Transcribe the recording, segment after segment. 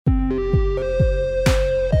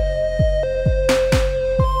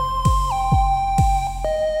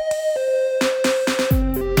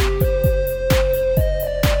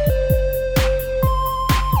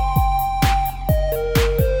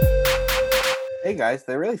Hey guys,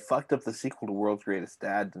 they really fucked up the sequel to World's Greatest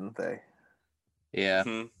Dad, didn't they? Yeah.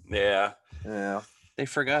 Yeah. Yeah. They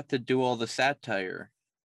forgot to do all the satire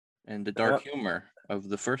and the dark humor of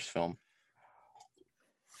the first film.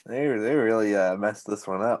 They really messed this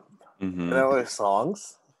one up. Mm-hmm. And all their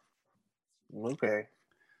songs. Okay.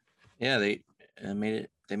 Yeah, they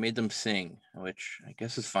made them sing, which I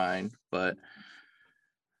guess is fine, but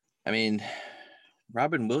I mean,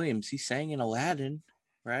 Robin Williams, he sang in Aladdin,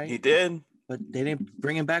 right? He did. But they didn't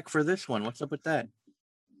bring him back for this one. What's up with that?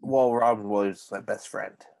 Well, Robin Williams is my best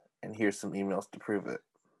friend, and here's some emails to prove it.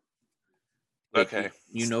 Wait, Okay.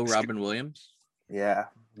 you know Robin Williams? Yeah.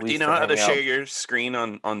 Do you know how to share your screen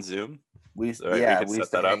on Zoom? We used to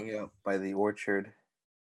hang out by the orchard.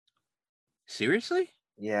 Seriously?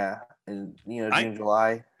 Yeah, and June,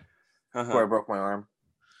 July, where I broke my arm.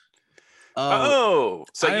 So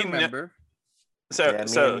I you remember.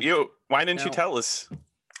 Why didn't you tell us?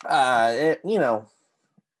 It's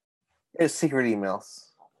secret emails.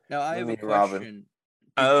 Now I have a question.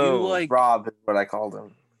 Rob is what I called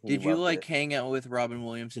him. Did you hang out with Robin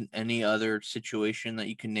Williams in any other situation that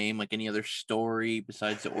you can name, like any other story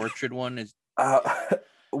besides the orchard one?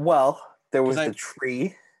 Well, there was the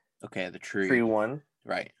tree. Okay, the tree. Tree one.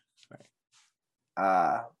 Right.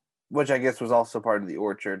 Which I guess was also part of the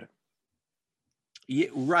orchard. Yeah,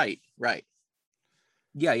 right.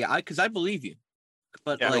 Yeah, because I believe you.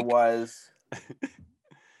 But it was.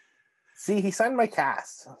 See, he signed my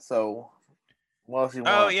cast, so what else you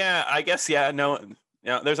want? Oh yeah, I guess no.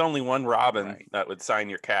 There's only one Robin that would sign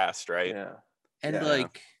your cast, right? Yeah. And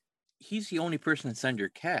he's the only person that signed your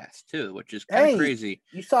cast too, which is kind of crazy.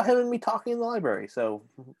 You saw him and me talking in the library, so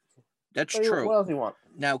that's true. What else do you want?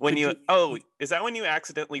 Now, is that when you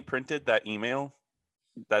accidentally printed that email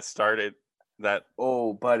that started that?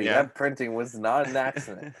 Oh, buddy, that printing was not an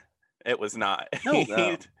accident. It was not.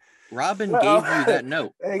 No. Robin gave you that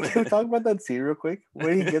note. Hey, can we talk about that scene real quick?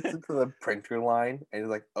 When he gets into the printer line and he's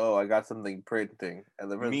like, "Oh, I got something printing," and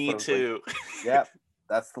the me too. Like, yep,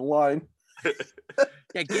 that's the line.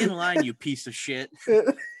 Yeah, get in line, you piece of shit. Yeah,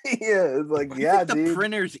 it's like, dude. The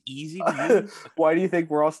printer's easy to use. Why do you think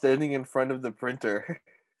we're all standing in front of the printer?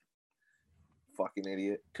 Fucking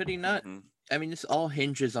idiot. Could he not? Mm-hmm. I mean, this all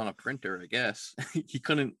hinges on a printer, I guess. He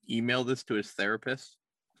couldn't email this to his therapist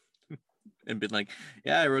and been like,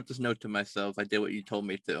 yeah, I wrote this note to myself. I did what you told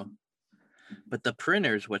me to. But the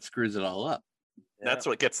printer's what screws it all up. That's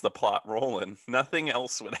what gets the plot rolling. Nothing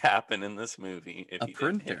else would happen in this movie if you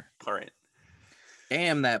didn't hit print.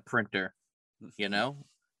 Damn that printer.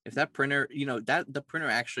 If that printer, the printer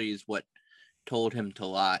actually is what told him to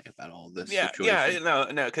lie about all this situation. No,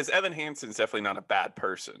 because Evan Hansen's definitely not a bad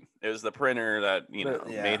person. It was the printer that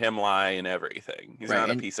made him lie and everything. He's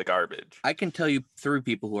not a piece of garbage. I can tell you 3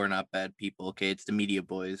 people who are not bad people. Okay, it's the Media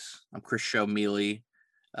Boys. I'm Chris Mealy.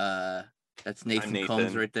 That's Nathan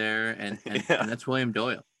Combs right there, and that's William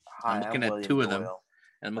Doyle. I'm looking at 2 of them,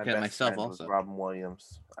 and I'm looking at myself also. Robin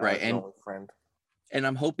Williams, friend. And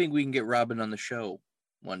I'm hoping we can get Robin on the show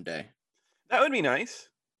one day. That would be nice.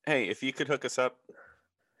 Hey, if you could hook us up.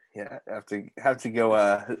 Yeah, have to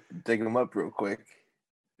go dig him up real quick.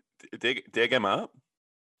 Dig him up?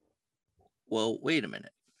 Well, wait a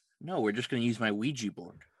minute. No, we're just going to use my Ouija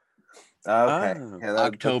board. Okay. Yeah,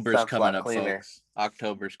 October's coming up, folks.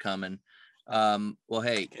 October's coming. Well,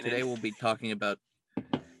 hey, today we'll be talking about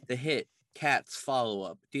the hit Cats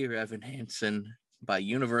follow-up, Dear Evan Hansen, by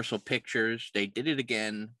Universal Pictures. They did it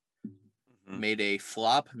again. Made a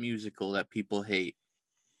flop musical that people hate.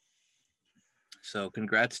 So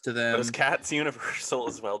congrats to them. Those Cats Universal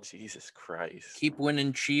as well. Jesus Christ. Keep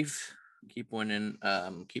winning, Chief. Keep winning.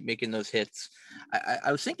 Keep making those hits.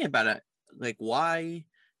 I was thinking about it. Like, why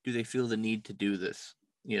do they feel the need to do this?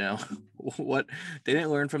 What they didn't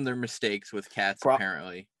learn from their mistakes with Cats,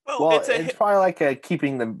 apparently. Well, it's probably like a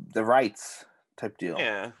keeping the rights type deal.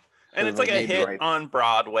 Yeah. And it's like a hit on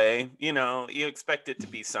Broadway. You expect it to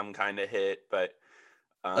be some kind of hit, but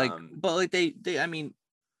they I mean,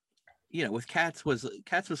 with Cats was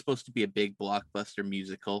supposed to be a big blockbuster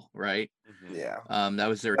musical, right? Yeah. That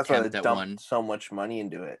was their attempt at one. So much money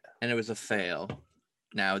into it, and it was a fail.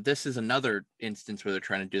 Now this is another instance where they're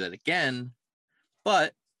trying to do that again,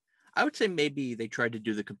 but I would say maybe they tried to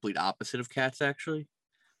do the complete opposite of Cats, actually,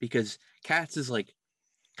 because Cats is like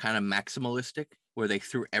kind of maximalistic, where they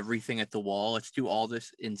threw everything at the wall. Let's do all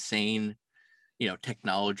this insane,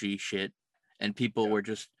 technology shit, and people were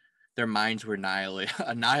just, their minds were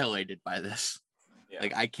annihilated by this. Yeah.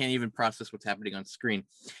 Like, I can't even process what's happening on screen.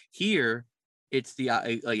 Here, it's the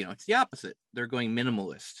it's the opposite. They're going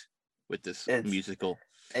minimalist with this musical.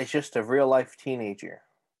 It's just a real life teenager.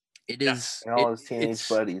 It is. And all his teenage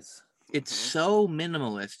buddies. it's so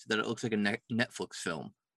minimalist that it looks like a Netflix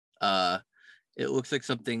film. It looks like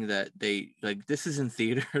something that they like. This is in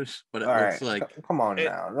theaters, but it looks like. Come on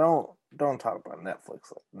now, don't talk about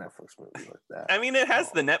Netflix movies like that. I mean, it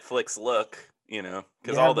has the Netflix look,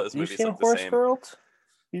 because all those movies look the same.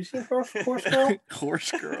 You seen Horse Girl?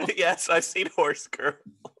 Horse Girl. Yes, I've seen Horse Girl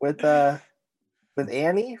with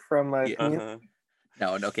Annie from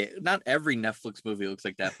No, okay. Not every Netflix movie looks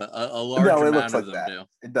like that, but a large amount of them do.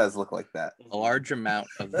 It does look like that. A large amount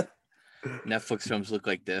of Netflix films look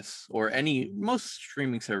like this, or most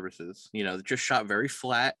streaming services. Just shot very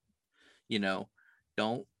flat.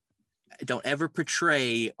 Don't ever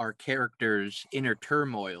portray our characters' inner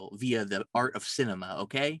turmoil via the art of cinema.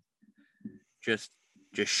 Okay, just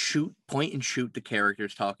point and shoot the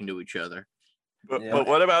characters talking to each other. But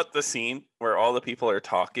what about the scene where all the people are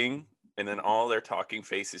talking? And then all their talking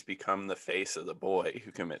faces become the face of the boy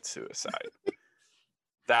who commits suicide.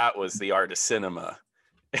 That was the art of cinema.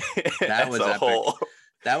 That was epic. Whole.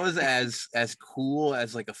 That was as cool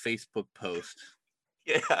as like a Facebook post.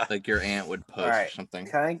 Yeah. Like your aunt would post or something.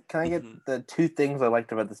 Can I get the two things I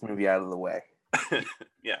liked about this movie out of the way?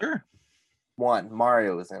 Yeah. Sure. One,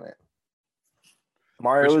 Mario was in it.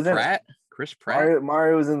 Chris Pratt.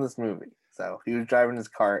 Mario was in this movie. So he was driving his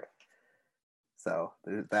cart. So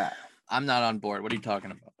there's that. I'm not on board. What are you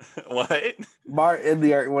talking about? What? When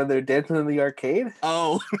they're dancing in the arcade?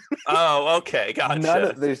 Oh. Oh, okay.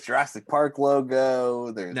 Gotcha. There's Jurassic Park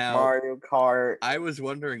logo. There's Mario Kart. I was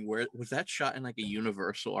wondering, where was that shot in like a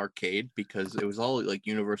Universal arcade? Because it was all like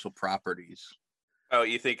Universal properties. Oh,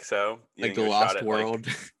 you think so? Like the Lost World.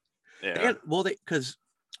 Yeah. Because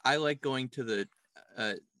I like going to the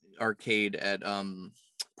arcade at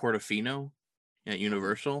Portofino at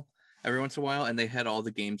Universal every once in a while, and they had all the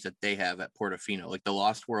games that they have at Portofino, like the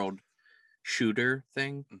Lost World shooter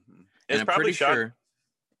thing. Mm-hmm. And I'm pretty sure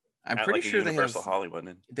Universal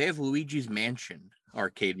Hollywood. They have Luigi's Mansion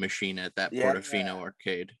arcade machine at that Portofino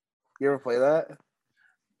arcade. You ever play that?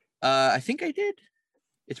 I think I did.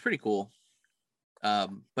 It's pretty cool.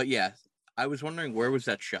 But yeah, I was wondering, where was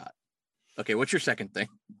that shot? Okay, what's your second thing?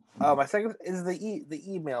 My second is the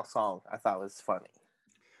email song. I thought was funny.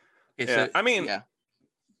 Okay, yeah, so, I mean, yeah.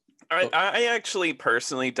 I actually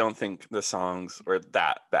personally don't think the songs were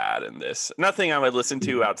that bad in this. Nothing I would listen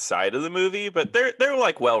to outside of the movie, but they're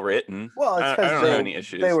like well written. Well, it's I don't have any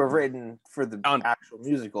issues. They were written for the actual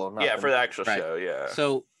musical, not for the actual show. Yeah.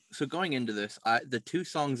 So going into this, the two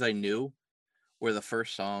songs I knew were the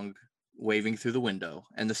first song, "Waving Through the Window,"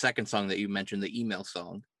 and the second song that you mentioned, the email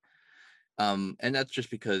song. And that's just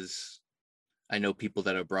because I know people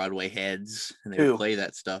that are Broadway heads and they play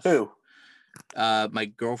that stuff. Who?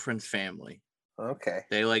 My girlfriend's family. Okay.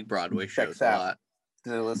 They like Broadway shows a lot.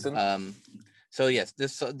 Do they listen? So yes,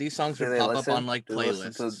 these songs would pop up on like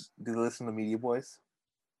playlists. Do they listen to Media Boys?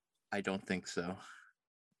 I don't think so.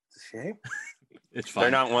 It's a shame. It's fine.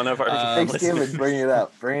 They're not one of our Thanksgiving. Bring it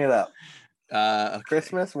up. Okay.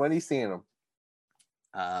 Christmas. When are you seeing them?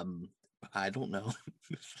 I don't know.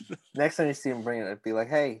 Next time you see them, bring it. Be like,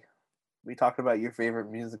 hey, we talked about your favorite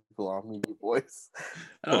musical on Media Boys.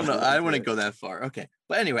 I don't know. I wouldn't go that far. Okay.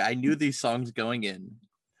 But anyway, I knew these songs going in.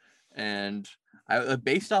 And I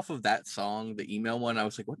based off of that song, the email one, I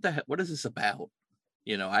was like, what the heck? What is this about?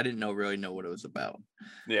 I didn't really know what it was about.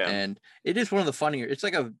 Yeah. And it is one of the funnier. It's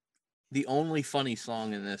like the only funny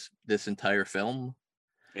song in this entire film.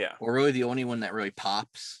 Yeah. Or really the only one that really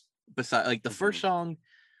pops. Besides, like the first song,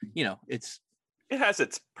 it has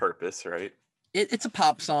its purpose, right? It's a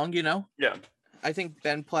pop song, Yeah. I think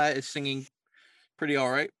Ben Platt is singing pretty all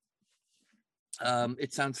right.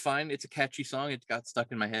 It sounds fine. It's a catchy song. It got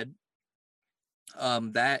stuck in my head.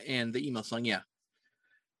 That and the email song, yeah,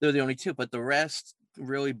 they're the only two, but the rest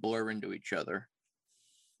really blur into each other.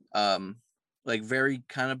 Like very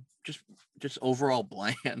kind of just overall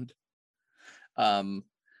bland.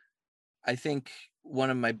 I think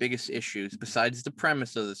one of my biggest issues, besides the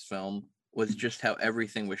premise of this film, was just how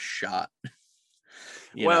everything was shot.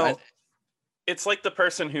 It's like the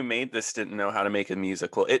person who made this didn't know how to make a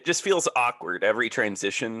musical. It just feels awkward. Every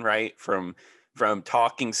transition, right, from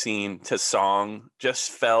talking scene to song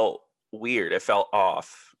just felt weird. It felt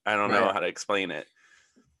off. I don't know how to explain it.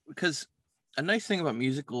 Because a nice thing about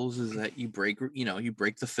musicals is that you break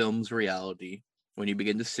the film's reality when you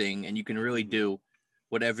begin to sing, and you can really do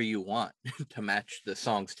whatever you want to match the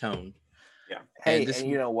song's tone. Yeah. Hey, and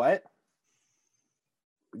you know what?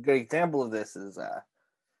 A good example of this is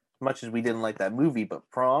much as we didn't like that movie, but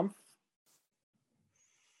Prom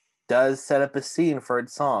does set up a scene for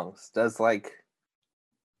its songs, does like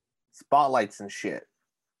spotlights and shit.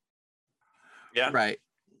 Yeah. Right.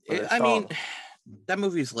 I mean, that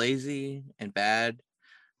movie's lazy and bad,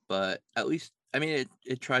 but at least, I mean,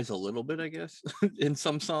 it tries a little bit, I guess, in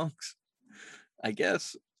some songs, I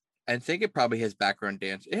guess. I think it probably has background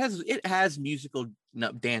dance. It has musical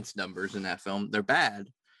dance numbers in that film. They're bad,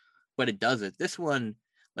 but it does it. This one,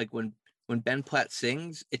 like when Ben Platt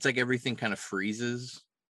sings, it's like everything kind of freezes.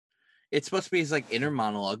 It's supposed to be his like inner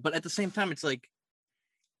monologue, but at the same time, it's like,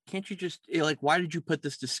 can't you just like, why did you put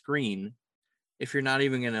this to screen if you're not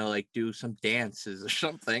even gonna like do some dances or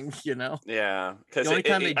something, you know? Yeah, because the only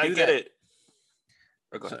time they do I get that, it.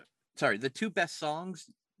 Oh, sorry, the two best songs,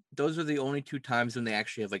 those are the only two times when they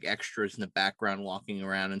actually have like extras in the background walking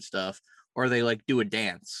around and stuff, or they like do a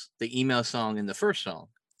dance. The email song and the first song.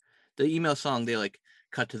 The email song, they like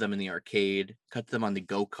cut to them in the arcade, cut to them on the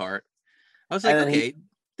go-kart. I was like, okay,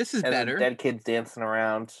 this is better. Dead kids dancing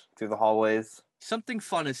around through the hallways. Something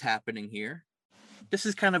fun is happening here. This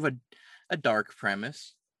is kind of a dark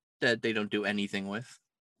premise that they don't do anything with.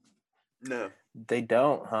 No, they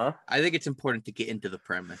don't, huh? I think it's important to get into the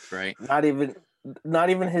premise, right? Not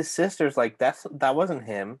even his sister's like, that wasn't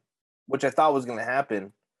him, which I thought was going to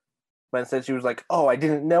happen. But instead she was like, oh, I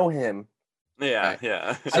didn't know him. Yeah, right.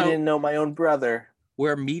 Yeah. I didn't know my own brother.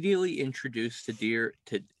 We're immediately introduced to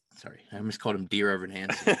sorry, I almost called him Dear Evan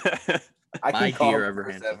Hansen. I can Dear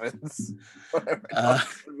Evan Hansen.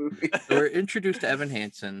 We're introduced to Evan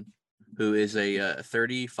Hansen, who is a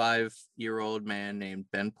 35-year-old man named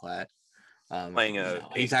Ben Platt. Playing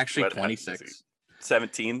he's actually 26.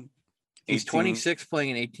 17? He's 26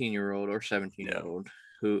 playing an 18-year-old or 17-year-old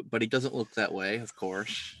but he doesn't look that way, of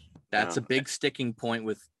course. That's a big sticking point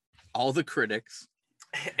with all the critics.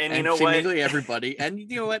 And you know what? Seemingly everybody. And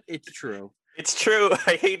you know what? It's true. It's true.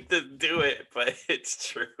 I hate to do it, but it's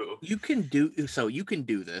true. You can do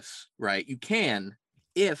this, right? You can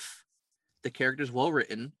if the character's well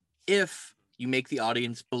written, if you make the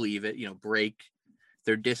audience believe it, break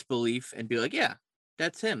their disbelief and be like, yeah,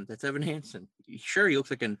 that's him. That's Evan Hansen. Sure, he looks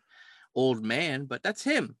like an old man, but that's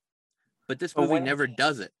him. But this movie never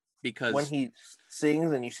does it, because when he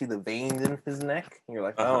sings and you see the veins in his neck, you're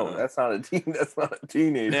like, oh, that's not a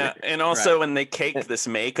teenager. Yeah, and also when they caked this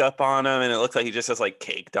makeup on him, and it looks like he just has like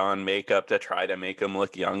caked on makeup to try to make him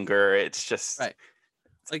look younger. It's just right.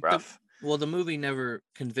 It's like rough. The movie never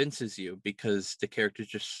convinces you because the character's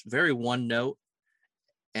just very one note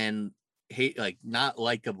and not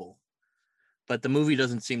likable. But the movie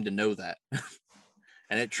doesn't seem to know that.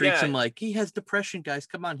 And it treats him like he has depression, guys.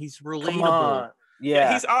 Come on, he's relatable. Come on.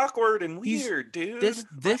 Yeah, he's awkward and weird, dude. This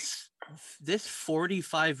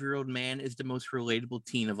 45-year-old man is the most relatable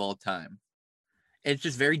teen of all time. It's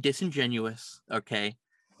just very disingenuous, okay,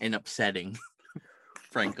 and upsetting,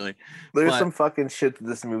 frankly. There's some fucking shit that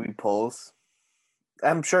this movie pulls.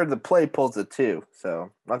 I'm sure the play pulls it too, so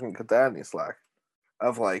I'm not gonna cut that any slack.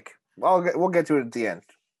 Of like, we'll get to it at the end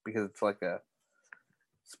because it's like a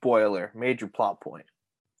spoiler, major plot point.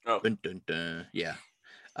 Oh, dun, dun, dun. Yeah.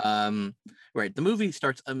 Right. The movie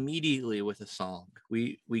starts immediately with a song.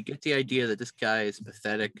 We get the idea that this guy is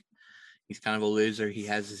pathetic. He's kind of a loser. He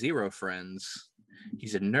has 0 friends.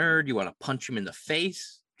 He's a nerd. You want to punch him in the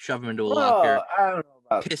face, shove him into a locker, I don't know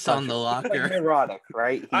about piss on the locker. Like neurotic,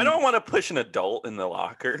 right? I don't want to push an adult in the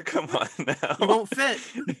locker. Come on now. He won't fit.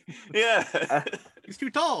 Yeah. He's too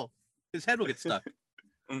tall. His head will get stuck.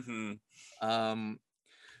 Mm-hmm.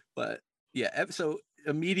 But yeah, so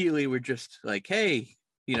immediately we're just like, hey,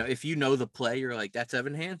 if you know the play, you're like, that's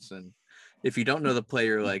Evan Hansen. If you don't know the play,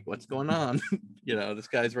 you're like, what's going on? This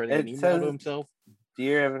guy's writing an email to himself.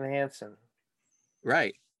 Dear Evan Hansen.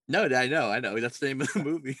 Right. No, I know. That's the name of the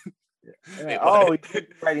movie. He's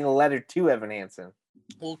writing a letter to Evan Hansen.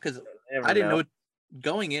 Well, because I didn't know.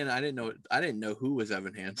 Going in, I didn't know who was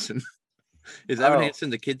Evan Hansen. Is Evan Hansen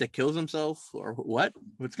the kid that kills himself, or what?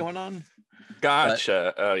 What's going on?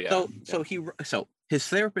 Gotcha. Oh yeah. So his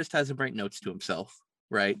therapist has him write notes to himself,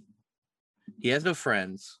 right? He has no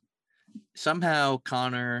friends. Somehow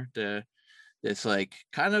Connor, this like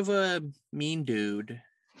kind of a mean dude,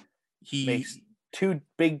 he makes 2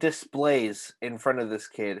 big displays in front of this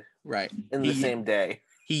kid, right, in the same day.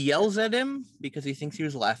 He yells at him because he thinks he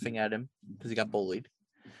was laughing at him because he got bullied,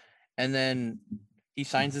 and then he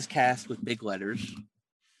signs his cast with big letters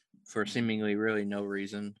for seemingly really no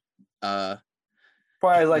reason.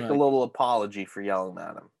 Probably like a little apology for yelling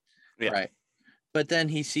at him. Yeah. Right. But then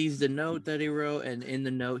he sees the note that he wrote, and in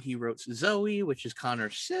the note he wrote Zoe, which is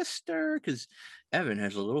Connor's sister, because Evan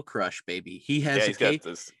has a little crush, baby. He has got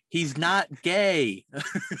this. He's not gay.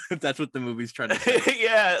 That's what the movie's trying to say.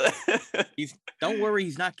 Yeah. Don't worry,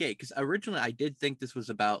 he's not gay. Because originally I did think this was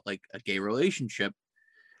about like a gay relationship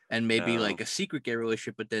and maybe like a secret gay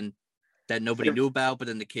relationship, but then that nobody knew about, but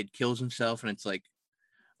then the kid kills himself, and it's like,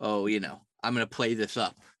 oh, I'm gonna play this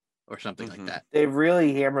up or something like that. They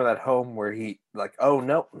really hammer that home where he like, oh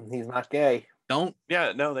no, he's not gay. Don't they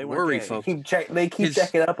weren't worry, gay. folks. They keep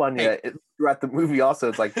checking up on you throughout the movie. Also,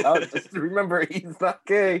 it's like, oh, just remember he's not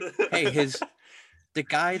gay. Hey, the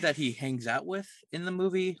guy that he hangs out with in the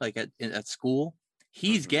movie, like at school,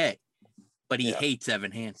 he's gay, but he hates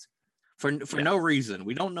Evan Hansen for no reason.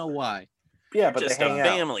 We don't know why. Yeah, but just they hang a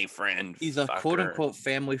family friend. He's a quote unquote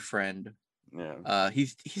family friend. Yeah.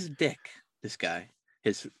 He's a dick. This guy,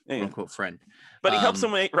 his quote unquote friend. But he helps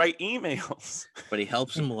him write emails. But he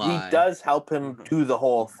helps him lie. He does help him do the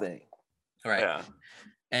whole thing. Right. Yeah.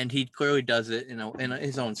 And he clearly does it, in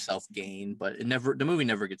his own self gain. But the movie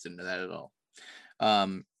never gets into that at all.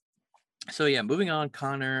 So yeah, moving on.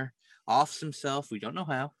 Connor offs himself. We don't know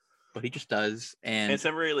how, but he just does. And it's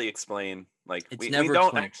never really explained. Like we never don't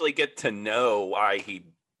explained. actually get to know why he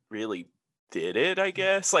really did it. I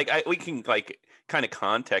guess we can kind of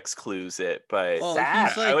context clues it, but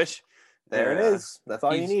I wish there it is. That's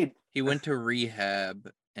all you need. He went to rehab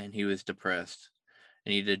and he was depressed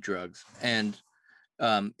and he did drugs. And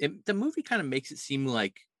the movie kind of makes it seem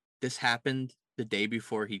like this happened the day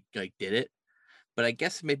before he did it. But I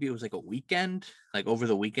guess maybe it was like a weekend, like over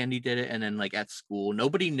the weekend he did it. And then at school,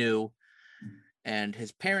 nobody knew. And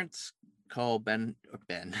his parents call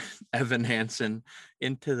Evan Hansen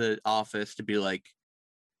into the office to be like,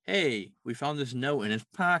 hey, we found this note in his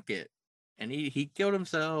pocket. And he killed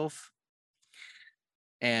himself.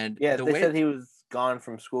 And they said he was gone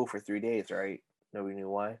from school for 3 days, right? Nobody knew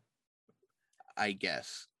why. I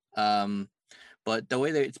guess. But the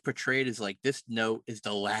way that it's portrayed is like this note is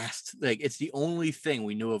the last, it's the only thing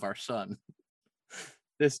we knew of our son.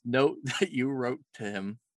 This note that you wrote to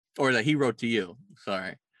him, or that he wrote to you.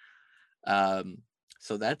 Sorry.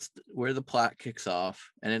 So that's where the plot kicks off.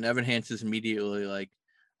 And then Evan Hansen's immediately like,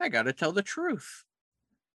 I gotta tell the truth.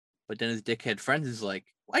 But then his dickhead friend is like,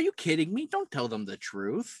 are you kidding me? Don't tell them the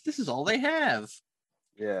truth. This is all they have.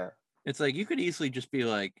 Yeah. It's like, you could easily just be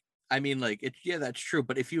like, that's true.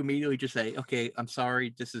 But if you immediately just say, okay, I'm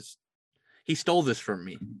sorry, he stole this from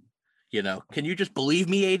me. Can you just believe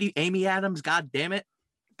me, Amy Adams? God damn it.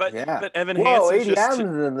 But Evan Hansen's Amy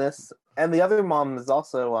Adams is in this. And the other mom is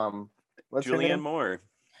also, what's her name? Julianne Moore.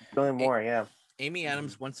 Julianne Moore, yeah. Amy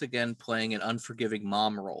Adams once again playing an unforgiving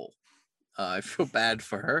mom role. I feel bad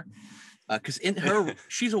for her. Because in her,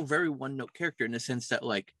 she's a very one-note character in the sense that,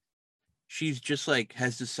 she's just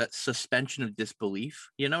has this suspension of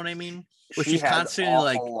disbelief. You know what I mean? Where she's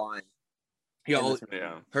constantly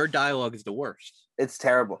her dialogue is the worst. It's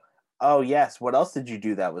terrible. Oh yes. What else did you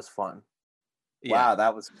do that was fun? Yeah. Wow,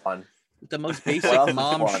 that was fun. The most basic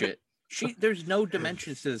mom shit. There's no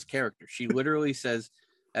dimensions to this character. She literally says,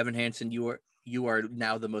 Evan Hansen, you are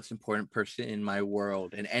now the most important person in my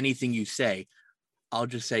world. And anything you say, I'll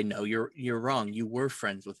just say, no, you're wrong. You were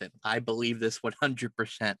friends with him. I believe this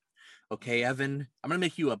 100%. Okay, Evan, I'm going to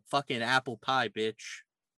make you a fucking apple pie, bitch.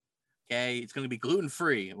 Okay, it's going to be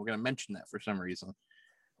gluten-free. And we're going to mention that for some reason.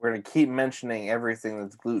 We're going to keep mentioning everything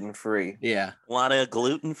that's gluten-free. Yeah. A lot of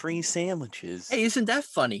gluten-free sandwiches. Hey, isn't that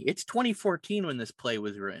funny? It's 2014 when this play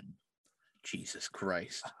was written. Jesus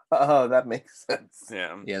Christ. Oh, that makes sense.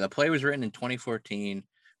 Yeah. Yeah, the play was written in 2014,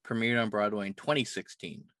 premiered on Broadway in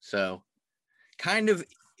 2016. So, kind of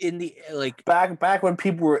in the back when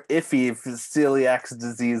people were iffy if celiac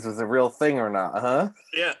disease was a real thing or not, huh?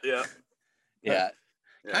 Yeah.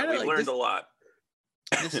 We learned a lot.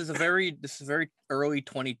 This is a very early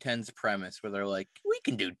 2010s premise where they're like, we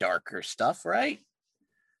can do darker stuff, right?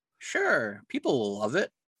 Sure, people will love it.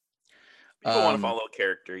 People want to follow a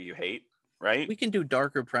character you hate, right? We can do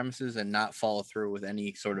darker premises and not follow through with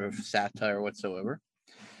any sort of satire whatsoever.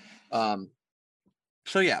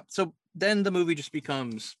 So then the movie just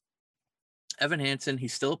becomes Evan Hansen.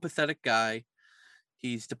 He's still a pathetic guy.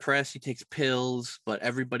 He's depressed. He takes pills, but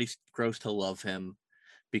everybody grows to love him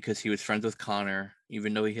because he was friends with Connor,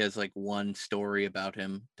 even though he has one story about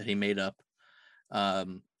him that he made up.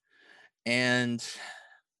 And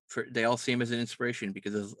they all see him as an inspiration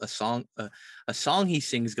because of a song he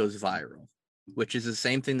sings goes viral, which is the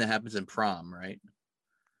same thing that happens in Prom, right?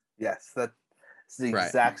 Yes, that's the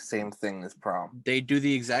exact same thing as Prom. They do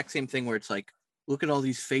the exact same thing where it's like, look at all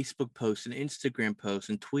these Facebook posts and Instagram posts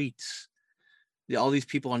and tweets. All these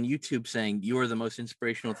people on YouTube saying you are the most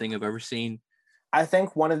inspirational thing I've ever seen. I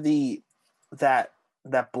think one of that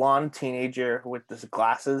blonde teenager with the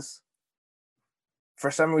glasses,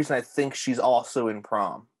 for some reason, I think she's also in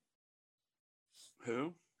Prom.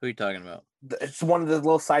 Who are you talking about? It's one of the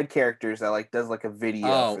little side characters that does a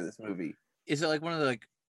video for this movie. Is it one of the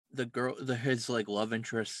the girl, his like love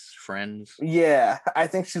interest friends. Yeah, I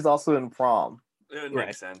think she's also in Prom. It would Right.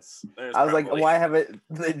 make sense. There's I was like, probably- why haven't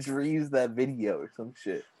they reused that video or some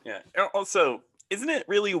shit? Yeah. Also, isn't it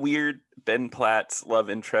really weird Ben Platt's love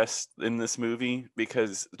interest in this movie?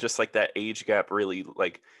 Because just like that age gap really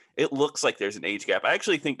like it looks like there's an age gap. I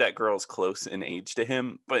actually think that girl's close in age to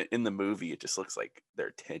him, but in the movie it just looks like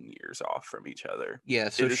they're 10 years off from each other. Yeah,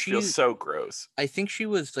 so It just feels she's so gross. I think she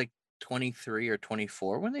was like 23 or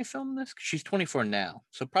 24 when they filmed this. She's 24 now,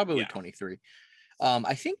 so probably Yeah. 23.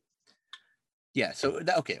 I think. Yeah. So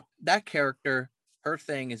that character, her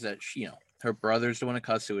thing is that she, her brother's the one that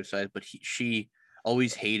caused suicide, but she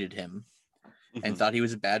always hated him and Mhm. thought he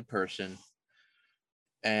was a bad person.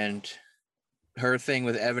 And her thing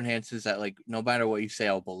with Evan Hansen is that like no matter what you say,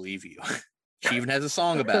 I'll believe you. She even has a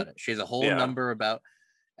song about it. She has a whole Yeah. number about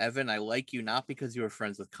Evan. I like you not because you were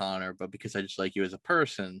friends with Connor, but because I just like you as a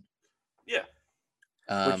person. Yeah.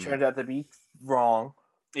 Which turned out to be wrong.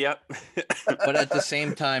 Yep. But at the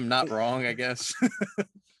same time, not wrong, I guess.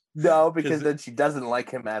 No, because 'Cause- then she doesn't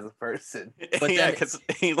like him as a person. But yeah, then- because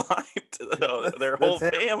he lied to their whole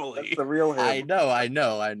That's him. family. That's the real him. I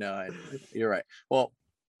know. You're right. Well,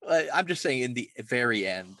 I'm just saying in the very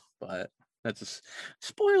end, but that's a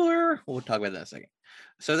spoiler. We'll talk about that in a second.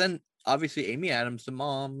 So then, obviously, Amy Adams, the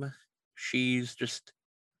mom, she's just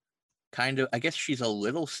kind of, I guess she's a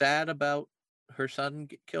little sad about her son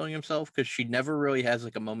killing himself because she never really has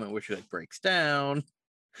like a moment where she like breaks down.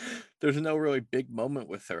 There's no really big moment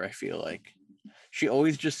with her. I feel like she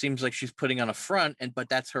always just seems like she's putting on a front, but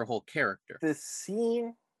that's her whole character. The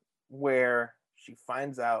scene where she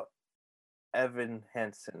finds out Evan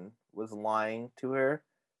Hansen was lying to her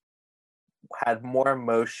had more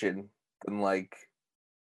emotion than like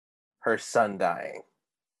her son dying.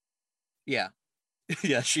 Yeah.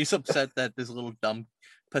 Yeah, she's upset that this little dumb,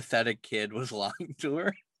 pathetic kid was lying to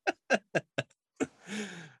her.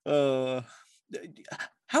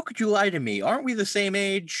 How could you lie to me? Aren't we the same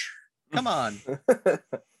age? Come on.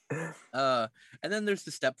 And then there's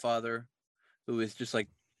the stepfather who is just like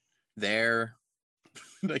there.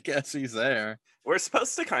 I guess he's there. We're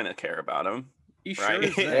supposed to kind of care about him. He Right. sure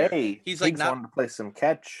is there. Hey, He's like Higgs not wanted to play some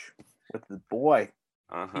catch with the boy.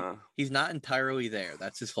 Uh-huh. he's not entirely there.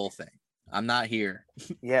 That's his whole thing. I'm not here.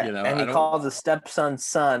 Yeah, You know, and I he don't- calls his stepson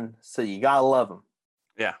son, so you gotta love him.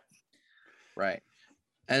 Yeah. Right.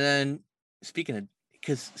 And then speaking of,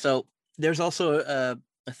 because so there's also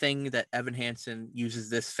a thing that Evan Hansen uses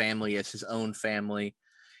this family as his own family.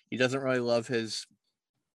 He doesn't really love his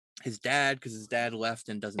dad because his dad left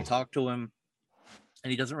and doesn't talk to him,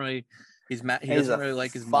 and he doesn't really he He's doesn't a really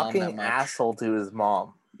like his mom fucking that much. asshole to his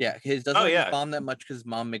mom. Yeah, he doesn't Oh, like yeah. his mom that much because his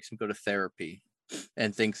mom makes him go to therapy,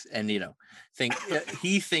 and thinks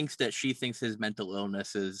he thinks that she thinks his mental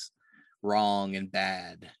illness is wrong and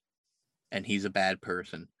bad, and he's a bad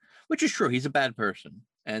person, which is true. He's a bad person,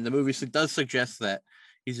 and the movie does suggest that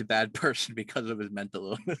he's a bad person because of his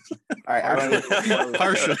mental illness. All right, I remember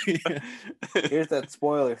Partially. Here's that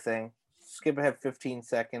spoiler thing. Skip ahead 15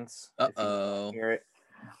 seconds. if you Uh-oh. Hear it.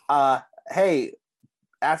 Hey,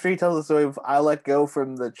 after he tells the story of I let go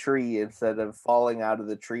from the tree instead of falling out of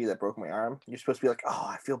the tree that broke my arm, you're supposed to be like, oh,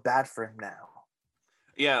 I feel bad for him now.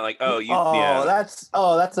 Yeah, like yeah.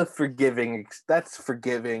 That's a forgiving. That's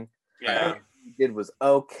forgiving. yeah. Everything you did was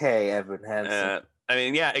okay, Evan Hansen. I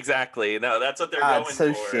mean, yeah, exactly. No, that's what they're God, going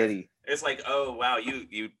so for. shitty. It's like, oh wow,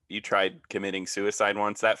 you tried committing suicide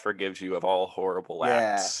once. That forgives you of all horrible Yeah.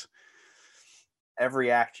 acts.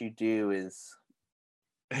 Every act you do is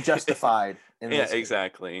justified. In Yeah, this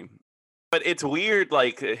exactly. But it's weird.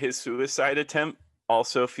 Like his suicide attempt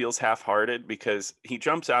also feels half-hearted because he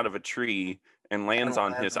jumps out of a tree and lands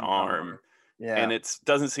on his arm, Yeah. and it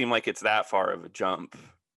doesn't seem like it's that far of a jump.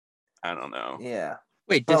 I don't know. Yeah.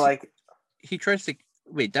 Wait, But does like, he tries to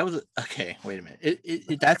wait? That was okay. Wait a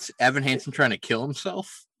minute. That's Evan Hansen trying to kill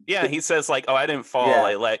himself. Yeah, he says like, "Oh, I didn't fall. Yeah.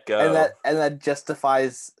 I let go." and that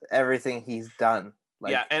justifies everything he's done.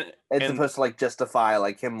 Like, yeah, it's and supposed to like justify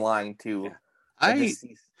like him lying to Yeah. a I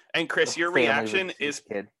deceased- and Chris, a your family with reaction deceased is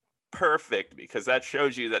kid. perfect because that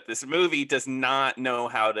shows you that this movie does not know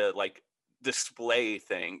how to like display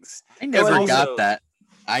things. never also- got that.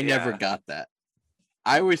 I never Yeah. got that.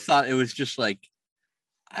 I always thought it was just like,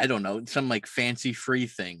 I don't know, some like fancy free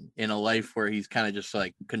thing in a life where he's kind of just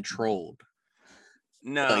like controlled.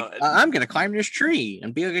 No, Like I'm gonna climb this tree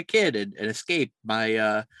and be like a kid and escape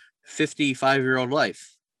my 55-year-old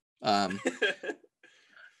life.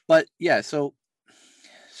 But yeah, so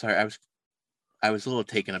sorry, I was a little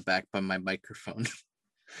taken aback by my microphone.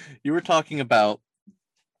 You were talking about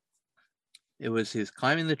it was his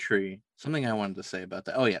climbing the tree. Something I wanted to say about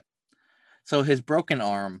that. Oh yeah. So his broken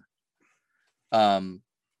arm,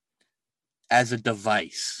 as a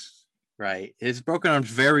device, right? His broken arm's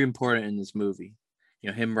very important in this movie. You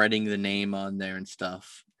know, him writing the name on there and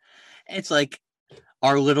stuff. It's like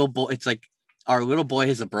our little boy. It's like our little boy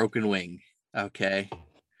has a broken wing. Okay.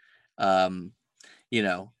 You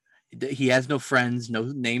know, he has no friends, no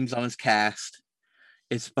names on his cast.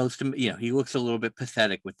 It's supposed to, you know, he looks a little bit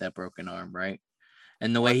pathetic with that broken arm, right?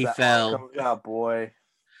 And the way he fell. Comes out, boy.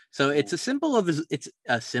 So it's a symbol of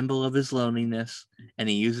his loneliness, and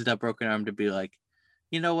he uses that broken arm to be like,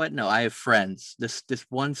 you know what? No, I have friends. This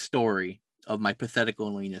one story of my pathetic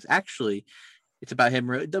loneliness. Actually, it's about him.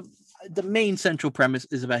 The main central premise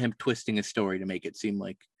is about him twisting a story to make it seem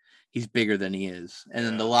like he's bigger than he is, and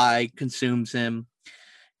then the lie consumes him,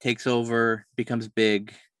 takes over, becomes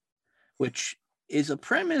big, which is a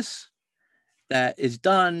premise that is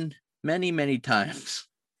done many, many times.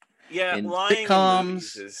 Yeah, in lying sitcoms, in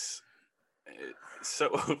movies is so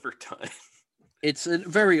overdone. It's a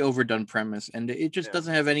very overdone premise, and it just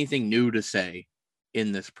doesn't have anything new to say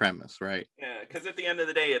in this premise, right? Yeah, because at the end of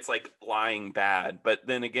the day, it's like lying bad, but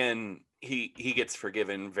then again, he gets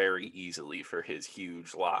forgiven very easily for his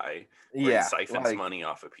huge lie, where he siphons money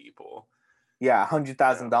off of people. Yeah,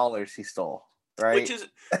 $100,000 he stole. Right. Which is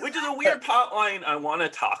a weird plot line I want to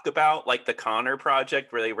talk about, like the Connor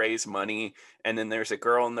Project, where they raise money, and then there's a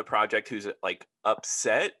girl in the project who's like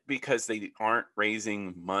upset because they aren't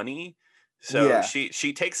raising money. So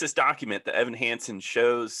she takes this document that Evan Hansen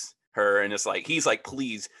shows her, and it's like, he's like,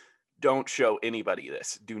 please don't show anybody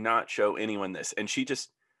this. Do not show anyone this. And she just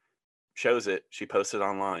shows it. She posts it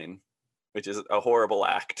online, which is a horrible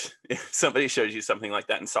act. If somebody shows you something like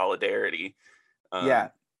that in solidarity.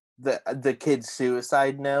 The kid's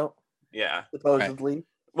suicide note. Yeah. Supposedly. Right.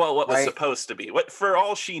 Well, what was supposed to be. What, for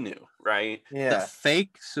all she knew, right? Yeah. The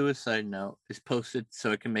fake suicide note is posted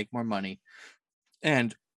so it can make more money.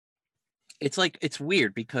 And it's like, it's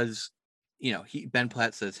weird because, you know, Ben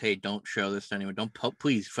Platt says, hey, don't show this to anyone.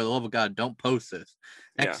 Please, for the love of God, don't post this.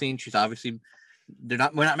 Next scene, she's obviously, we're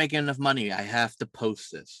not making enough money. I have to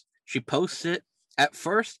post this. She posts it. At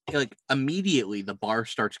first, like, immediately the bar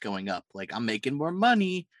starts going up. Like, I'm making more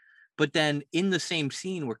money. But then in the same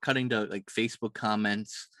scene, we're cutting to like Facebook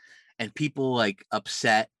comments and people like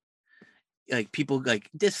upset. Like people like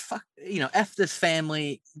this F this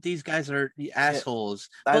family. These guys are assholes.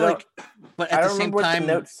 But at the same time, what the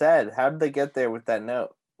note said. How did they get there with that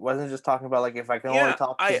note? Wasn't it just talking about like, if I can only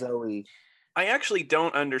talk to Zoe. I actually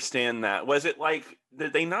don't understand that. Was it like,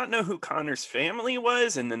 did they not know who Connor's family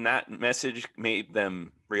was, and then that message made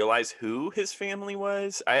them realize who his family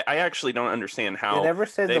was? I actually don't understand how they never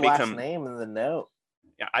said the last name in the note.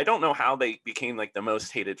 Yeah, I don't know how they became like the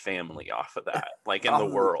most hated family off of that, like in the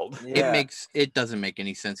world. Yeah. It doesn't make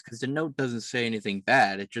any sense because the note doesn't say anything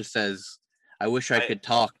bad. It just says, I wish I could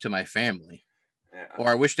talk to my family, or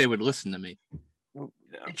I wish they would listen to me.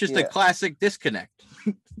 It's just a classic disconnect.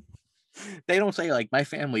 They don't say like, my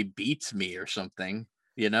family beats me or something,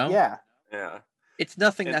 you know? Yeah. It's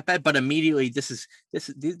nothing that bad, but immediately this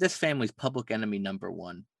family's public enemy number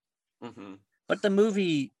one. Mm-hmm. But the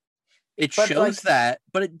movie, it shows that,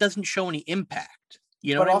 but it doesn't show any impact.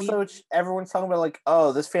 You know? But also, it's everyone's talking about like,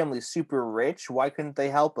 oh, this family's super rich. Why couldn't they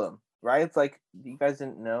help them? Right? It's like, you guys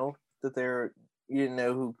didn't know that you didn't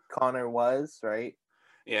know who Connor was, right?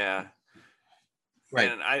 Yeah. Right.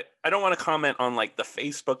 And I don't want to comment on like the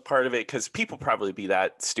Facebook part of it, because people probably be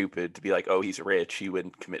that stupid to be like, oh, he's rich, he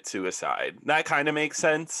wouldn't commit suicide. That kind of makes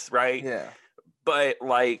sense, right? Yeah. But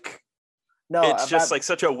like, no, it's just like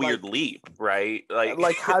such a weird leap, right?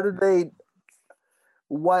 Like how did they?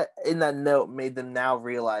 What in that note made them now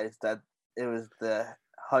realize that it was the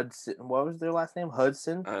Hudson? What was their last name?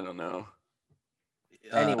 Hudson? I don't know.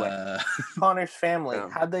 Anyway, Connor's family. Yeah.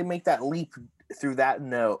 How'd they make that leap through that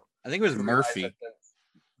note? I think it was Murphy.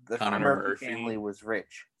 The Murphy family was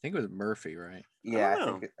rich. I think it was Murphy, right? Yeah,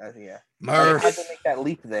 I think yeah. Murphy. How'd they make that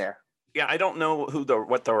leap there? Yeah, I don't know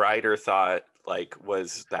what the writer thought like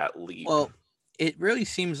was that leap. Well, it really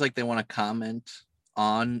seems like they want to comment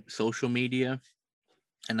on social media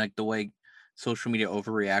and like the way social media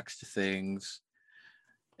overreacts to things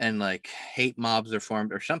and like hate mobs are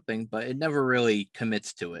formed or something, but it never really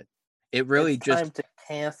commits to it. It really it's time to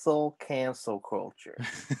cancel culture.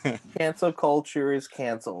 Cancel culture is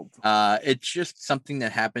canceled. It's just something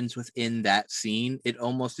that happens within that scene. It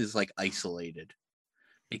almost is like isolated,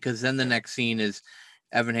 because then the next scene is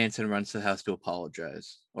Evan Hansen runs to the house to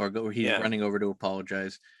apologize, or he's running over to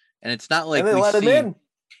apologize, and it's not like we let him in.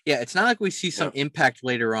 Yeah, it's not like we see some impact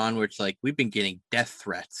later on where it's like we've been getting death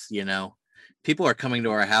threats. You know, people are coming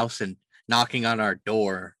to our house and knocking on our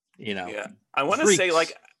door. You know, I want to say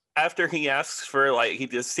like, after he asks for, like, he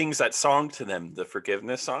just sings that song to them, the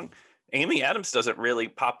forgiveness song, Amy Adams doesn't really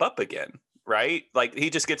pop up again, right? Like, he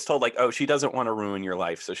just gets told, like, oh, she doesn't want to ruin your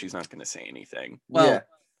life, so she's not going to say anything. Well,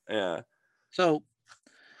 Yeah. so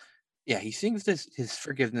yeah, he sings his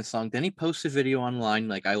forgiveness song. Then he posts a video online,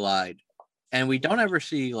 like, I lied, and we don't ever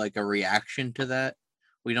see like a reaction to that.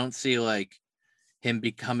 We don't see like him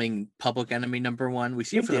becoming public enemy number one. We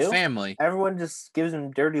see it for the family. Everyone just gives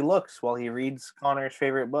him dirty looks while he reads Connor's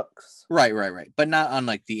favorite books. Right. But not on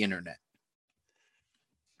like the internet.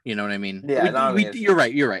 You know what I mean? Yeah, you're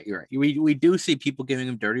right. We do see people giving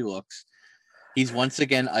him dirty looks. He's once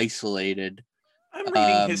again isolated. I'm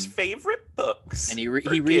reading his favorite books, and he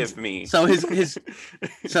reads me. So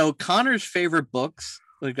so Connor's favorite books.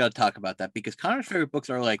 We got to talk about that because Connor's favorite books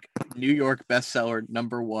are like New York bestseller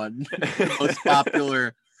 #1, most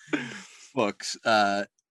popular books.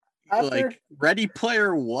 Like Ready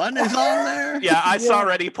Player One is on there. Yeah, I saw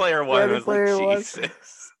Ready Player One. Ready Player One.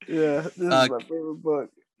 Yeah, this is my favorite book.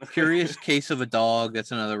 Curious Case of a Dog.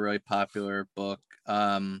 That's another really popular book.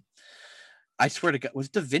 I swear to God, was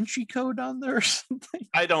Da Vinci Code on there or something?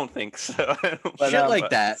 I don't think so. But, shit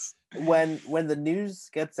like that. When the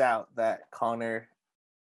news gets out that Connor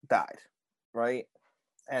died, right?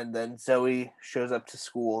 And then Zoe shows up to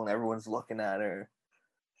school and everyone's looking at her.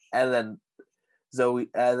 And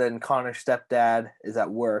then Connor's stepdad is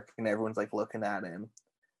at work and everyone's like looking at him.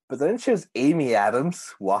 But then it shows Amy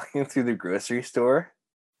Adams walking through the grocery store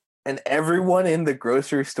and everyone in the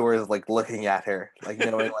grocery store is like looking at her, like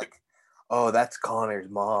knowing like, oh, that's Connor's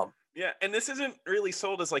mom. Yeah, and this isn't really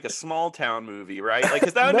sold as like a small town movie, right? Like,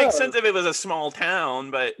 because that would make sense if it was a small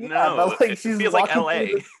town, but no, but like she's feels like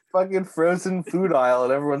LA. Fucking frozen food aisle,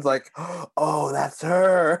 and everyone's like, "Oh, that's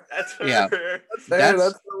her. That's her. Yeah, that's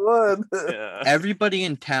the one." Yeah. Everybody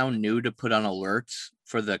in town knew to put on alerts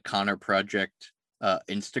for the Connor Project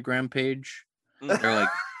Instagram page. They're like,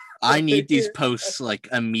 "I need these posts like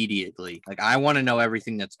immediately. Like, I want to know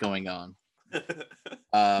everything that's going on."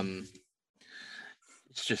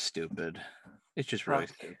 It's just stupid. It's just really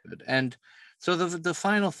stupid. And so the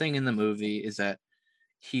final thing in the movie is that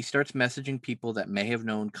he starts messaging people that may have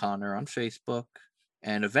known Connor on Facebook,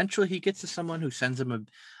 and eventually he gets to someone who sends him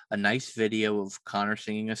a nice video of Connor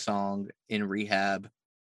singing a song in rehab,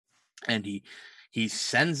 and he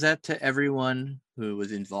sends that to everyone who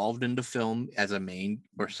was involved in the film as a main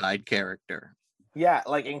or side character. Yeah,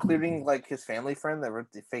 like including like his family friend that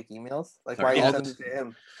wrote the fake emails. Like, why you send it to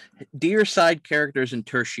him? Dear side characters and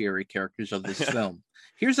tertiary characters of this film,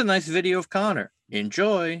 here's a nice video of Connor.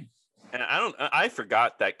 Enjoy. And I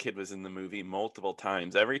forgot that kid was in the movie multiple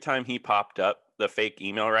times. Every time he popped up, the fake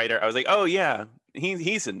email writer, I was like, oh yeah,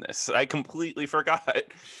 he's in this. I completely forgot.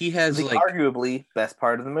 He has like arguably best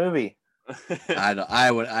part of the movie. I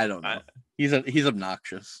don't know. He's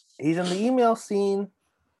obnoxious. He's in the email scene.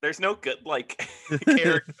 There's no good like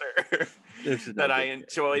character that I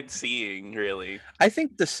enjoyed seeing, really. I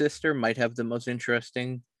think the sister might have the most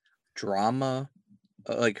interesting drama,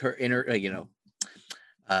 like her inner,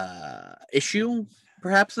 issue,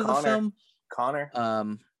 perhaps of the film.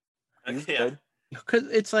 Connor. He's good. Because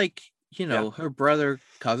it's like, her brother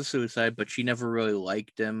caused suicide, but she never really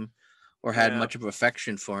liked him or had much of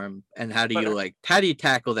affection for him. And how do you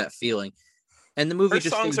tackle that feeling? And the movie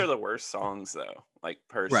songs are the worst songs, though. Like,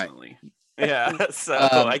 personally, right. Yeah. So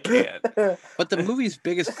I can't. But the movie's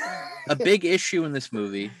a big issue in this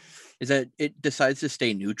movie is that it decides to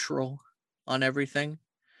stay neutral on everything.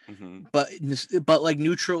 Mm-hmm. But like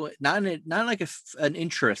neutral, not like an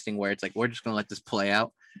interesting way. It's like we're just gonna let this play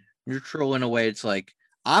out. Neutral in a way, it's like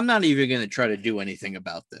I'm not even gonna try to do anything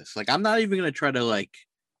about this. Like I'm not even gonna try to like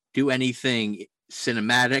do anything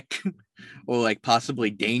cinematic or like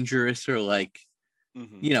possibly dangerous or like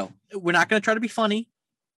we're not going to try to be funny.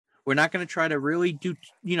 We're not going to try to really do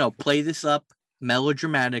play this up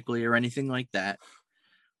melodramatically or anything like that.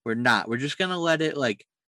 We're just going to let it like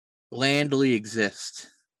blandly exist.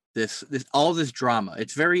 This all this drama,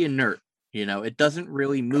 it's very inert. It doesn't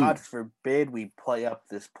really move. God forbid we play up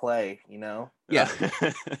this play. Yeah.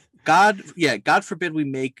 God forbid we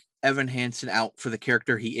make Evan Hansen out for the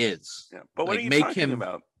character he is. Yeah, but what are you talking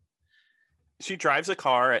about? She drives a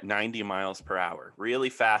car at 90 miles per hour,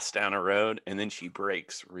 really fast down a road, and then she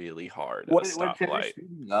brakes really hard at a stoplight.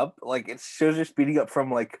 Up, like it shows her speeding up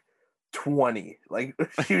from like 20. Like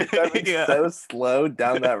she was driving so slow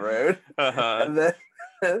down that road. And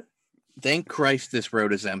then thank Christ this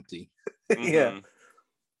road is empty. Yeah.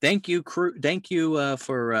 Thank you, crew. Thank you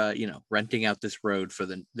for renting out this road for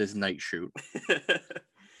this night shoot.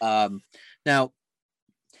 Now,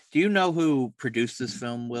 do you know who produced this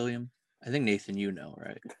film, William? I think Nathan,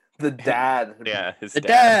 right? The dad. Yeah, his The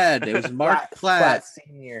dad. dad. It was Mark Platt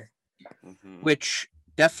Senior. Mhm. which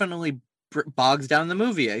definitely bogs down the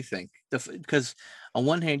movie, I think. Because on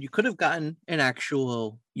one hand, you could have gotten an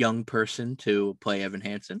actual young person to play Evan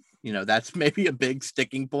Hansen. You know, that's maybe a big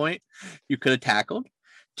sticking point you could have tackled.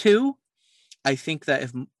 Two, I think that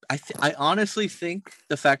if I honestly think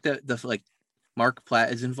the fact that Mark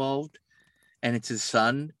Platt is involved and it's his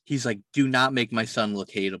son, he's like, do not make my son look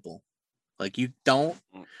hateable. Like, you don't.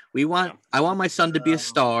 I want my son to be a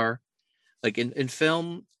star. Like in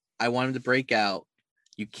film, I wanted to break out.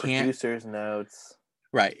 You can't. Producer's notes.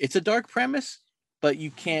 Right. It's a dark premise, but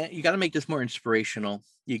you can't. You got to make this more inspirational.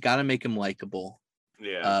 You got to make him likable.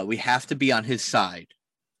 Yeah. We have to be on his side.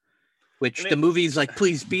 Which the movie's like,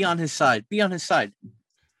 please be on his side. Be on his side.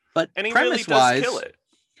 But and he really does kill it.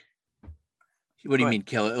 What do you mean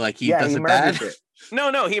kill it? Like he does it bad? It.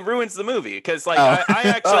 No, he ruins the movie because I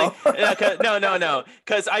actually no,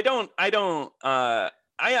 because I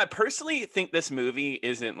personally think this movie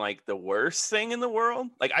isn't like the worst thing in the world.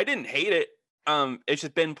 Like I didn't hate it. It's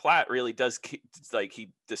just Ben Platt really does he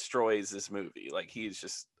destroys this movie. Like he's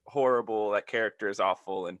just horrible. That character is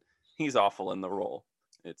awful, and he's awful in the role.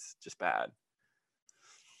 It's just bad.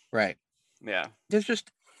 Right. Yeah. There's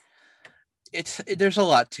a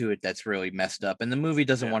lot to it that's really messed up, and the movie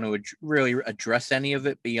doesn't want to really address any of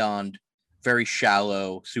it beyond very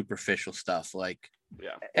shallow, superficial stuff. Like,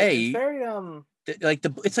 hey, it's very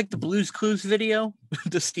it's like the Blue's Clues video,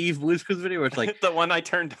 the Steve Blue's Clues video, where it's like the one I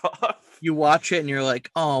turned off. You watch it and you're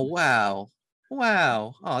like, oh wow,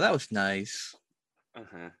 oh that was nice.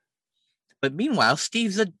 But meanwhile,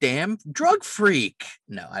 Steve's a damn drug freak.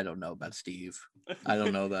 No, I don't know about Steve. I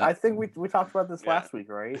don't know that. I think we talked about this last week,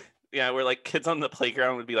 right? Yeah, where like kids on the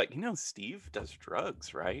playground would be like, Steve does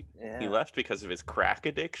drugs, right? Yeah. He left because of his crack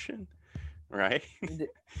addiction, right?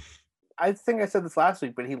 I think I said this last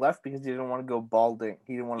week, but he left because he didn't want to go balding.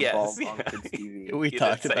 He didn't want to bald on kids' TV. We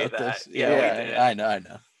talked about this. Yeah, I know.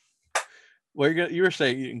 Well, you were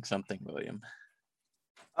saying something, William.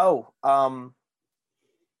 Oh,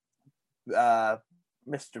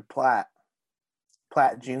 Mr. Platt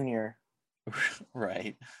Jr.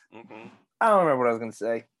 Right. Mm-hmm. I don't remember what I was going to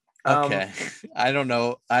say. Okay. I don't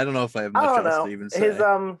know if I have much else to even say.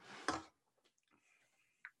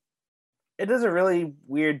 It does a really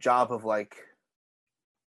weird job of like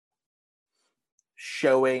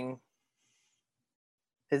showing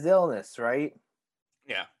his illness, right?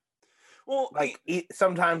 Yeah. Well, like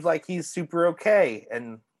sometimes like he's super okay,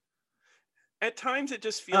 and at times it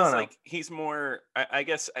just feels like he's more, I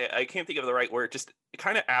guess I can't think of the right word, just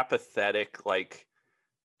kind of apathetic, like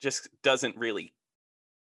just doesn't really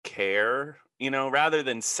care, rather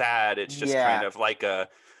than sad. It's just kind of like but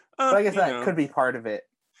I guess that could be part of it.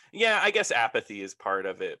 Yeah, I guess apathy is part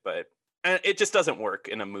of it, but it just doesn't work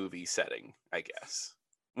in a movie setting, I guess,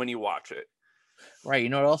 when you watch it. Right. You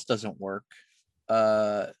know what else doesn't work?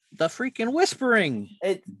 The freaking whispering.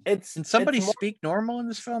 Can somebody speak normal in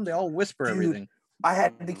this film? They all whisper everything. I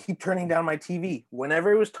had to keep turning down my TV.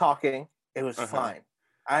 Whenever it was talking, it was fine.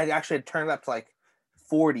 I actually had turned it up to like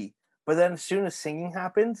 40. But then as soon as singing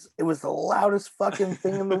happens, it was the loudest fucking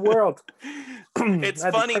thing in the world. It's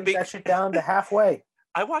funny because that shit down to halfway.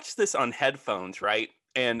 I watched this on headphones, right?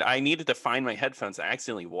 And I needed to find my headphones. I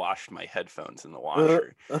accidentally washed my headphones in the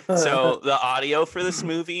washer. So the audio for this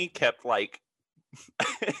movie kept like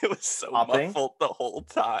it was so muffled the whole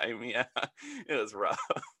time. Yeah, it was rough.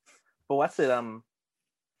 But what's it? I don't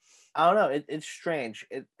know. It's strange.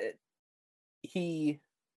 He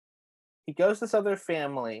goes to this other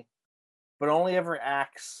family, but only ever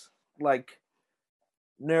acts like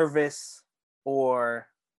nervous or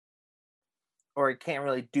he can't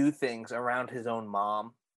really do things around his own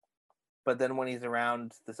mom. But then when he's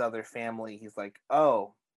around this other family, he's like,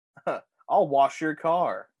 "Oh, I'll wash your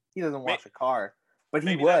car." He doesn't wash a car. But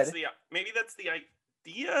he would. Maybe that's the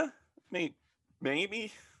idea.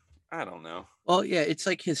 Maybe. I don't know. Well, yeah, it's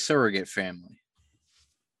like his surrogate family.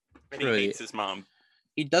 And he hates his mom.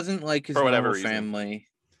 He doesn't like his normal family.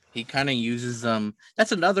 He kind of uses them.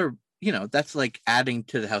 That's another, that's like adding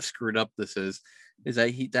to how screwed up this is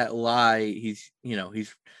that lie. He's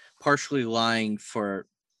partially lying for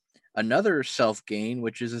another self-gain,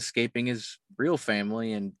 which is escaping his real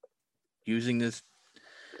family and using this.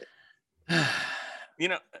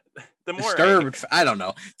 The more disturbed. I don't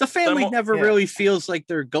know. The family never really feels like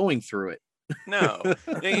they're going through it. No,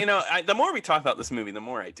 the more we talk about this movie, the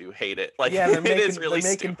more I do hate it. Like, they're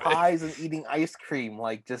making pies and eating ice cream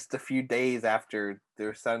like just a few days after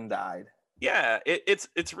their son died. Yeah,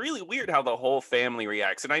 it's really weird how the whole family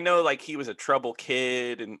reacts. And I know like he was a trouble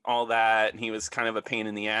kid and all that, and he was kind of a pain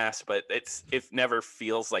in the ass, but it never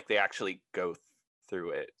feels like they actually go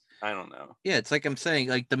through it. I don't know. Yeah, it's like I'm saying,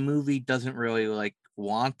 like the movie doesn't really like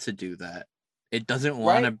want to do that. It doesn't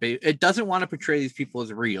want to be. It doesn't want to portray these people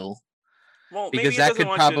as real. Well, because maybe that could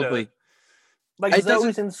probably. Like Zoe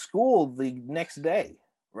was in school the next day,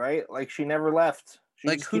 right? Like she never left.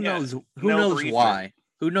 Like who knows? Who knows why?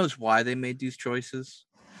 Who knows why they made these choices?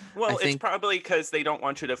 Well, it's probably because they don't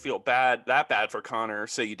want you to feel that bad for Connor,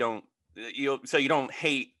 so you don't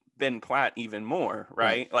hate Ben Platt even more,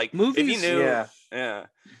 right? Like movies, if you knew, yeah.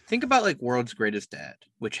 Think about like World's Greatest Dad,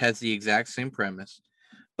 which has the exact same premise,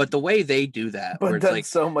 but the way they do that, but where it's done like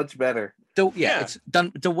so much better. It's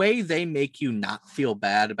done. The way they make you not feel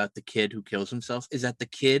bad about the kid who kills himself is that the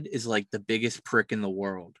kid is like the biggest prick in the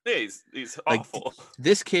world. He's awful.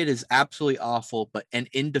 This kid is absolutely awful, and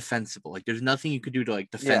indefensible. Like there's nothing you could do to like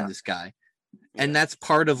defend this guy, and that's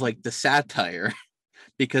part of like the satire,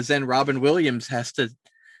 because then Robin Williams has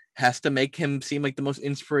to make him seem like the most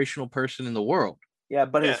inspirational person in the world. Yeah,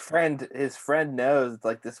 but his friend knows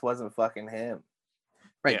like this wasn't fucking him.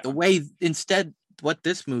 Right. Yeah. The way instead. What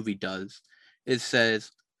this movie does is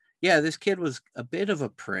says, yeah, this kid was a bit of a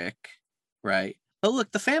prick, right? But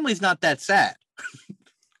look, the family's not that sad.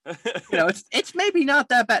 It's maybe not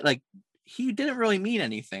that bad. Like he didn't really mean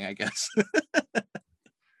anything, I guess.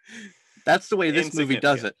 That's the way this movie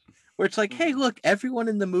does it. Where it's like, hey, look, everyone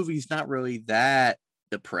in the movie's not really that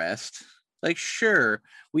depressed. Like, sure,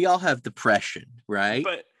 we all have depression, right?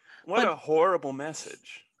 But a horrible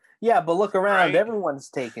message. Yeah, but look around. Right? Everyone's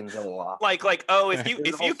taking the law. Like, if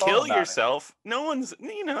you kill yourself, no one's,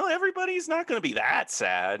 everybody's not going to be that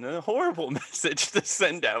sad. A horrible message to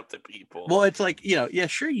send out to people. Well, it's like, yeah,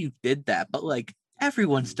 sure you did that, but like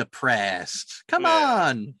everyone's depressed. Come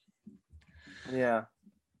on. Yeah.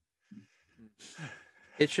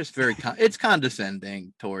 It's just very it's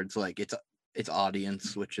condescending towards like its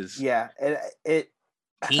audience, which is it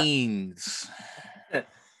teens.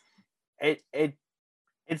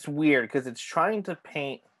 It's weird because it's trying to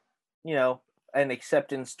paint, an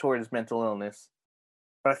acceptance towards mental illness,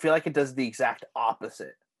 but I feel like it does the exact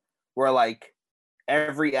opposite, where like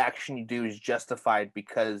every action you do is justified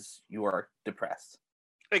because you are depressed.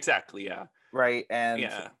 Exactly. Yeah. Right. And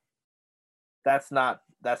that's not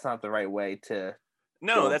the right way to.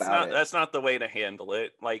 No, that's not the way to handle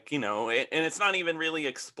it. Like, and it's not even really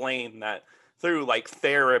explained that through like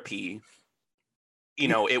therapy.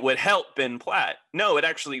 It would help Ben Platt. No, it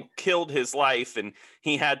actually killed his life and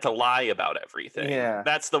he had to lie about everything. Yeah.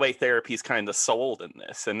 That's the way therapy's kind of sold in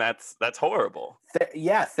this. And that's horrible.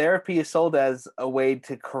 Therapy is sold as a way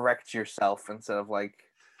to correct yourself instead of like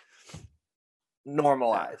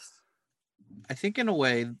normalized. I think in a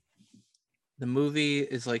way, the movie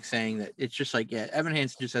is like saying that it's just like, Evan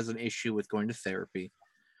Hansen just has an issue with going to therapy.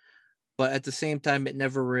 But at the same time, it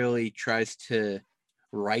never really tries to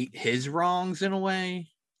right his wrongs in a way,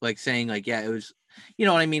 like saying like it was, you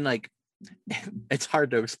know what I mean, like it's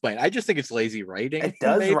hard to explain. I just think it's lazy writing. It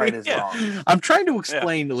does right his wrongs. I'm trying to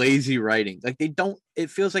explain lazy writing. Like it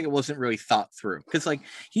feels like it wasn't really thought through, because like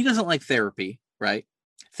he doesn't like therapy, right?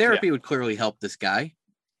 Therapy would clearly help this guy.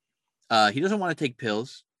 He doesn't want to take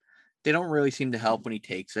pills. They don't really seem to help when he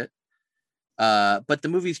takes it, but the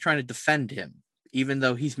movie's trying to defend him even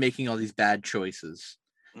though he's making all these bad choices.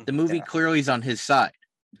 The movie clearly is on his side.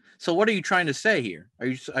 So what are you trying to say here? Are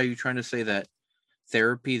you trying to say that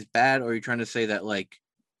therapy is bad, or are you trying to say that like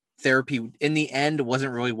therapy in the end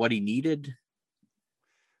wasn't really what he needed?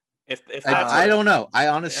 If I don't know. I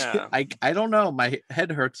honestly I don't know. My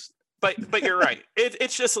head hurts. But you're right.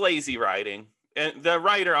 It's just lazy writing. And the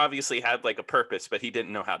writer obviously had like a purpose, but he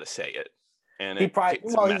didn't know how to say it. And he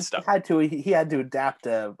messed up. He had to adapt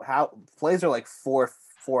how plays are like 4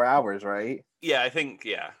 hours, right? Yeah, I think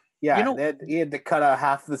Yeah, he had to cut out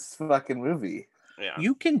half this fucking movie. Yeah.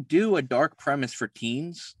 You can do a dark premise for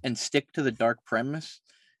teens and stick to the dark premise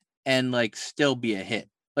and like still be a hit.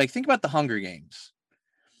 Like think about the Hunger Games.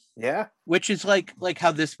 Yeah. Which is like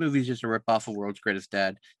how this movie is just a ripoff of World's Greatest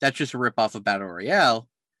Dad. That's just a ripoff of Battle Royale.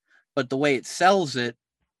 But the way it sells it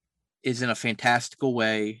is in a fantastical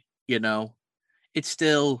way, It's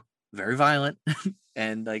still very violent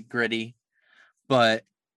and like gritty. But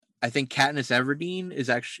I think Katniss Everdeen is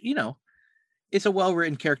actually, it's a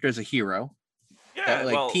well-written character as a hero. Yeah,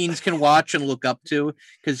 that teens can watch and look up to,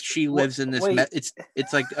 because she lives in this.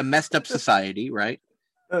 It's like a messed up society, right?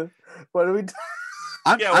 What are we?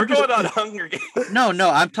 Yeah, I'm we're going just, on Hunger Games. no,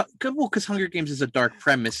 I'm talking well because Hunger Games is a dark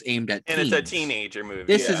premise aimed at And teens. it's a teenager movie.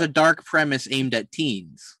 This is a dark premise aimed at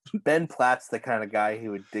teens. Ben Platt's the kind of guy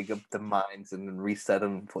who would dig up the mines and then reset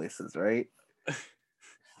them in places, right?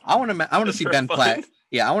 I want to Just see for Ben fun. Platt.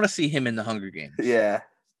 Yeah, I want to see him in the Hunger Games. Yeah.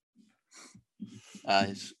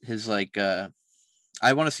 His like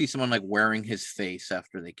I want to see someone like wearing his face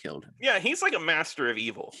after they killed him. Yeah, he's like a master of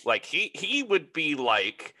evil. Like he would be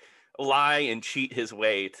like lie and cheat his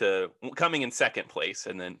way to coming in second place,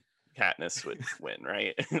 and then Katniss would win,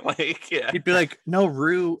 right? Like, yeah. He'd be like, "No,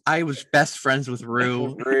 Rue, I was best friends with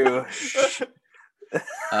Rue. Rue.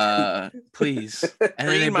 Please." And then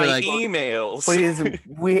Read they'd be my like, emails. Please,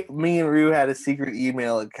 me and Rue had a secret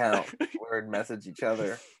email account where we'd message each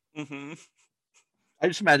other. Mm-hmm. I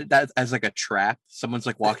just imagine that as like a trap. Someone's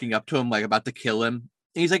like walking up to him, like about to kill him.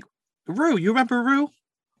 And he's like, "Rue, you remember Rue?"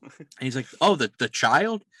 And he's like, "Oh, the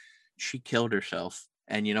child? She killed herself.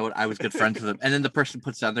 And you know what? I was good friends with him." And then the person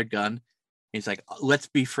puts down their gun. He's like, "Let's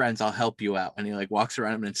be friends. I'll help you out." And he like walks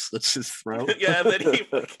around him and slits his throat. Yeah, then he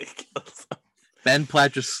fucking kills him. Ben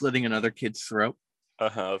Platt just slitting another kid's throat.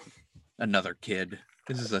 Uh-huh. Another kid.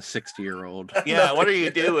 This is a 60-year-old. Yeah, what are you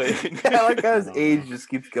doing? I like how his age just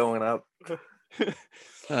keeps going up.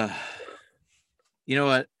 You know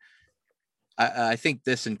what? I think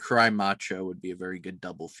this and Cry Macho would be a very good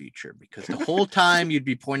double feature because the whole time you'd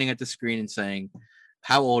be pointing at the screen and saying,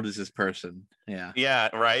 "How old is this person?" Yeah. Yeah,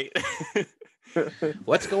 right.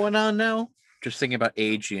 What's going on now? Just thinking about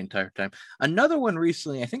age the entire time. Another one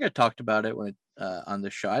recently, I think I talked about it when on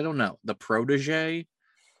the show. I don't know. The Protege.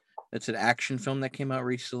 It's an action film that came out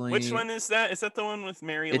recently. Which one is that? Is that the one with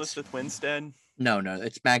Mary It's- Elizabeth Winstead? No,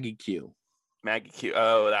 it's Maggie Q. Maggie Q.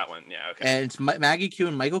 Oh, that one. Yeah, okay. And it's Maggie Q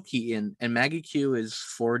and Michael Keaton. And Maggie Q is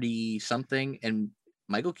 40 something, and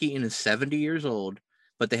Michael Keaton is 70 years old,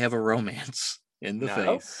 but they have a romance in the film.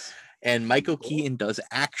 Nice. And Michael Keaton does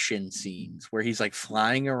action scenes where he's like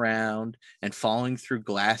flying around and falling through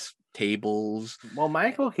glass tables Well,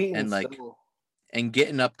 Michael Keaton And, like, still... and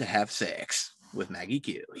getting up to have sex with Maggie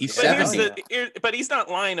Q. He's But, here's 70. but he's not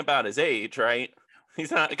lying about his age, right? He's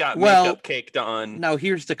not got Well, makeup caked on. Now,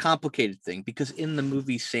 here's the complicated thing because in the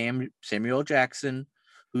movie, Samuel Jackson,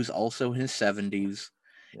 who's also in his 70s,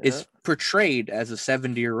 is portrayed as a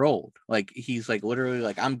 70-year-old. Like he's like literally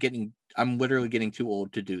like I'm literally getting too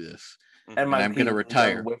old to do this. Mhm. and I'm gonna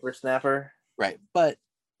retire. Whippersnapper. Right. But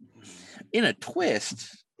in a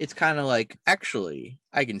twist, it's kind of like actually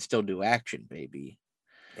I can still do action, baby.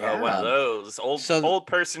 Oh, one of those. Old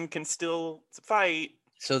person can still fight.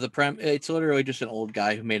 So it's literally just an old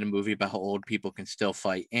guy who made a movie about how old people can still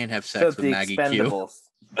fight and have sex with the Maggie Q. Expendables.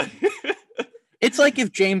 It's like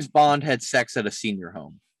if James Bond had sex at a senior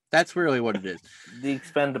home. That's really what it is. The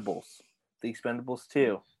Expendables. The Expendables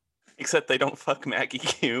 2. Except they don't fuck Maggie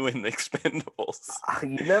Q in the Expendables.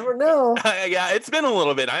 You never know. Yeah, it's been a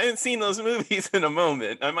little bit. I haven't seen those movies in a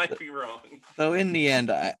moment. I might be wrong. So in the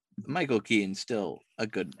end, Michael Keaton's still a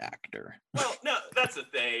good actor. Well, no, that's the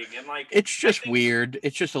thing. And like It's just think- weird.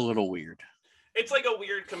 It's just a little weird. It's like a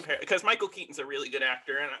weird compare because Michael Keaton's a really good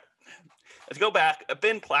actor. And let's go back.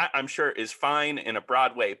 Ben Platt, I'm sure, is fine in a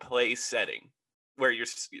Broadway play setting where you're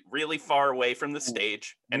really far away from the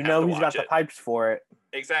stage and You know have to he's got watch the it. pipes for it.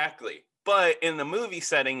 Exactly. But in the movie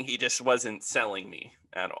setting, he just wasn't selling me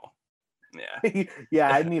at all. Yeah. Yeah,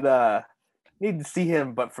 I need to see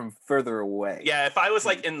him, but from further away. Yeah, if I was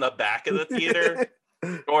like in the back of the theater,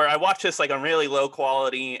 or I watched this like on really low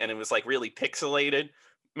quality and it was like really pixelated,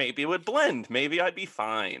 maybe it would blend. Maybe I'd be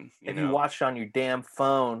fine. If you watch on your damn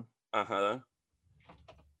phone. Uh-huh.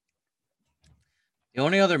 The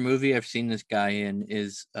only other movie I've seen this guy in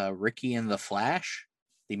is Ricky and the Flash,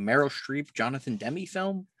 the Meryl Streep, Jonathan Demme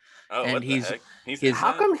film. Oh, And what he's- the heck? He's his- in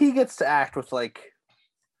How that? come he gets to act with like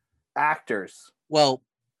actors? Well,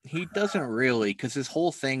 he doesn't really, because his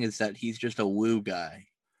whole thing is that he's just a woo guy.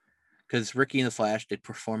 Because Ricky and the Flash did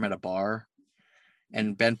perform at a bar,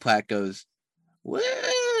 and Ben Platt goes,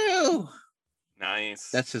 "Woo!" Nice.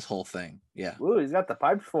 That's his whole thing. Yeah, Ooh, he's got the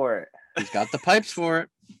pipes for it. he's got the pipes for it.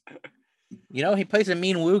 You know, he plays a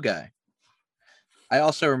mean woo guy. I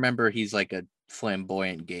also remember he's like a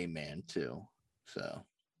flamboyant gay man too. So,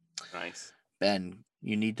 nice. Ben,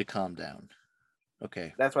 you need to calm down.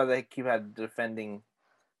 Okay. That's why they keep defending.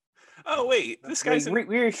 Oh wait, this guy's in...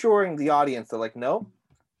 reassuring the audience. They're like, nope.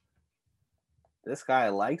 This guy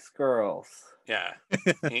likes girls. Yeah.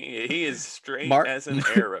 He is straight Mark- as an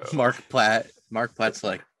arrow. Mark Platt's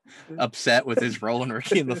like upset with his role in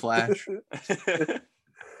Ricky and the Flash.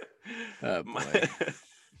 Oh boy.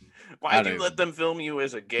 Why'd you don't let them film you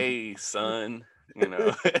as a gay son? you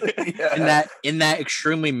know. Yeah. In that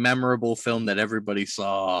extremely memorable film that everybody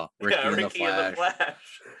saw, Ricky, Yeah, and the Ricky and the Flash.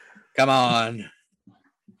 Flash. Come on.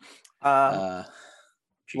 A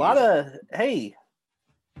lot of hey,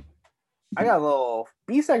 I got a little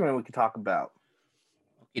B segment we could talk about.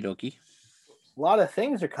 Okie dokie. A lot of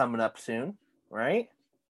things are coming up soon, right?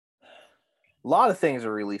 A lot of things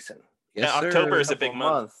are releasing. Yes, Yeah, sir. October is a big Couple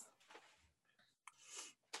month.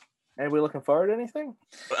 Anybody looking forward to anything?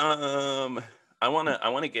 I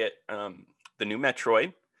wanna get the new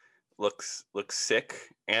Metroid. Looks sick,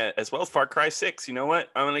 and as well as Far Cry 6. You know what?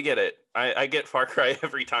 I'm gonna get it. I get Far Cry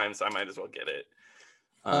every time, so I might as well get it.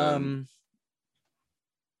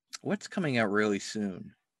 What's coming out really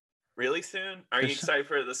soon? Really soon? Are you excited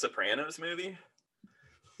for the Sopranos movie?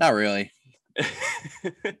 Not really.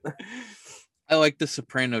 I like the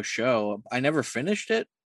Sopranos show. I never finished it.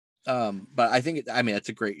 But I think it's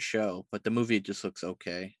a great show, but the movie just looks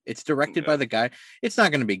okay. It's directed by the guy. It's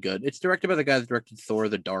not going to be good. It's directed by the guy that directed Thor: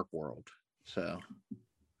 The Dark World. So,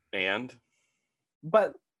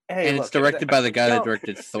 but hey, and it's directed by the guy that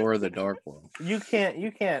directed Thor: The Dark World. You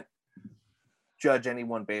can't judge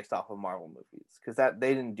anyone based off of Marvel movies because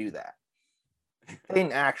they didn't do that. They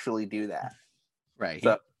didn't actually do that. Right.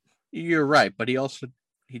 So, you're right, but he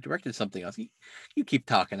directed something else. You keep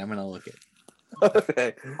talking. I'm gonna look it.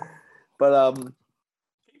 Okay, but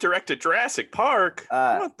he directed Jurassic Park.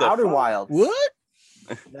 Outer Wilds. What?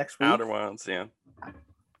 Next week. Outer Wilds, yeah.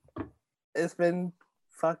 It's been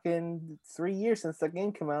fucking 3 years since that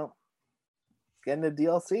game came out. Getting the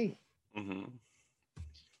DLC. Mm-hmm.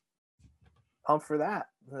 Pump for that.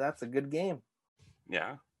 That's a good game.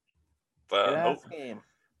 Yeah. Game.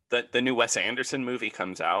 The new Wes Anderson movie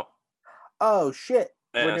comes out. Oh shit!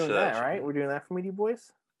 Yeah, We're doing that, right? We're doing that for Meaty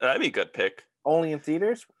Boys. That'd be a good pick. Only in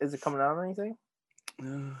theaters? Is it coming out or anything?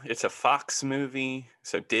 It's a Fox movie,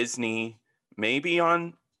 so Disney. Maybe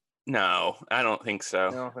on. No, I don't think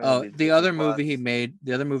so. The other movie he made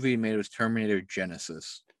was Terminator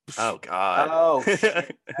Genesis. Oh God. Oh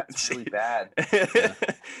shit. That's really bad. Yeah.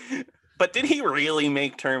 But did he really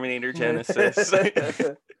make Terminator Genesis?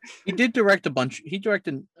 He did direct He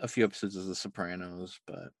directed a few episodes of The Sopranos,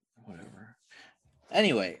 but whatever.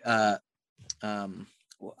 Anyway, I'm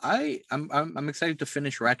excited to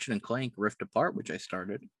finish Ratchet and Clank Rift Apart, which I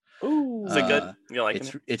started. Ooh, is it good? You like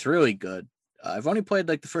it? It's really good. I've only played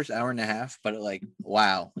like the first hour and a half, but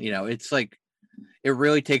wow, it's like it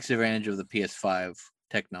really takes advantage of the PS5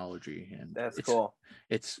 technology, and that's cool.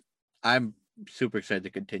 I'm super excited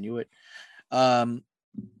to continue it. I'm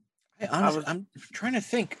trying to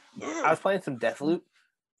think. I was playing some Deathloop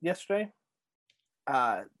yesterday.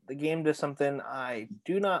 The game does something I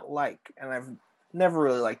do not like, and I've never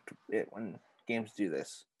really liked it when games do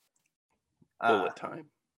this. Bullet time.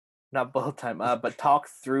 Not bullet time, but talk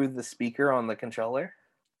through the speaker on the controller.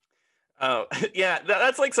 Oh, yeah,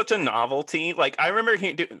 that's like such a novelty. Like, I remember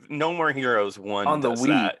No More Heroes 1 on the Wii.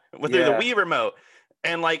 That, with the Wii remote.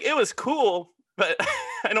 And, like, it was cool, but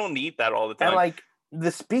I don't need that all the time. And, like,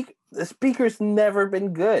 the speaker's never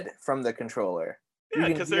been good from the controller. Yeah,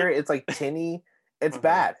 you can hear it's like tinny. It's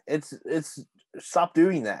bad. It's stop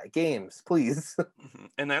doing that. Games, please.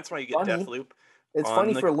 And that's why you get Deathloop. It's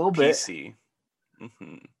funny for a little PC. bit.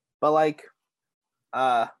 But like,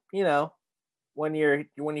 when you're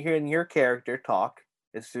hearing your character talk,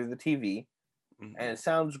 it's through the TV, and it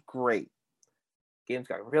sounds great. Game's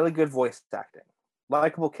got really good voice acting,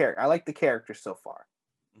 likable character. I like the characters so far.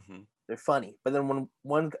 They're funny, but then when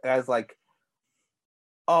one guy's like,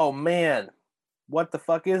 "Oh man, what the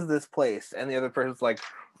fuck is this place?" and the other person's like,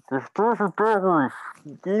 and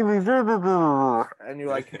you're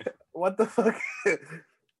like, "What the fuck?"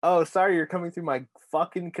 Oh, sorry, you're coming through my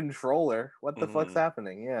fucking controller. What the fuck's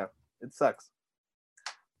happening? Yeah, it sucks.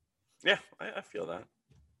 Yeah, I feel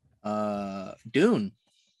that. Dune.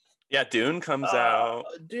 Yeah, Dune comes out.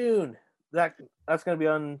 Dune. That's gonna be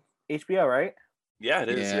on HBO, right? Yeah, it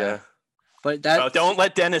is. Yeah. But that don't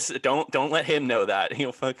let Dennis don't let him know that.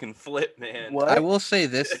 He'll fucking flip, man. What? I will say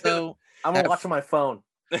this though. I'm gonna watch on my phone.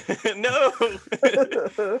 No.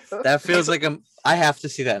 That feels like I have to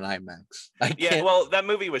see that in IMAX. Yeah, well, that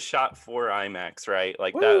movie was shot for IMAX, right?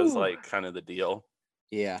 Like that was like kind of the deal.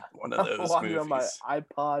 Yeah. One of those movies. On my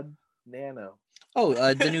iPod Nano. Oh,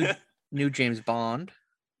 the new James Bond.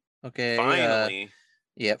 Okay. Finally.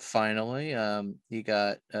 Finally. You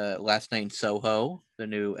got Last Night in Soho, the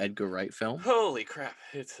new Edgar Wright film. Holy crap.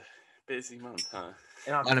 It's a busy month, huh?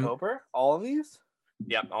 In October? All of these?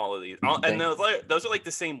 Yep, all of these. And those are like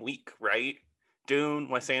the same week, right? Dune,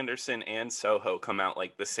 Wes Anderson, and Soho come out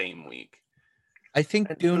like the same week. I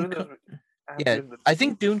think Dune. I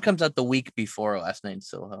think Dune comes out the week before Last Night in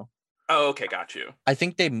Soho. Oh, okay, got you. I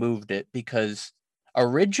think they moved it because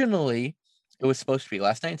originally it was supposed to be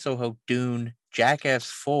Last Night in Soho, Dune, Jackass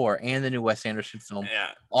 4, and the new Wes Anderson film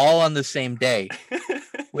Yeah. all on the same day,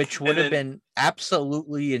 which would And have then- been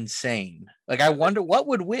absolutely insane. Like, I wonder what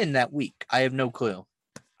would win that week. I have no clue.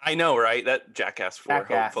 I know, right? That Jackass 4,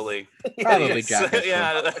 Jackass. hopefully. Probably Yes, Jackass 4.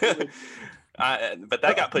 yeah. But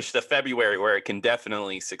that got pushed to February, where it can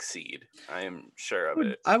definitely succeed. I am sure of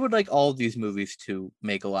it. I would like all of these movies to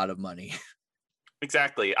make a lot of money.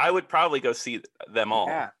 Exactly. I would probably go see them all.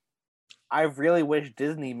 Yeah. I really wish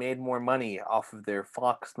Disney made more money off of their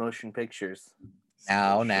Fox motion pictures.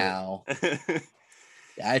 Now.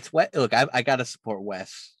 Yeah, it's wet. Look, I gotta support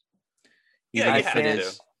Wes. Yeah, Even you if have it to.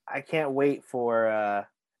 is- I can't wait for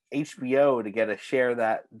HBO to get a share of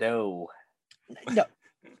that dough.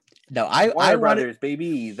 No, I Warner wanted Brothers,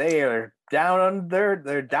 baby, they are down on they're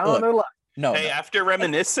down Look, on their luck. no. Hey, after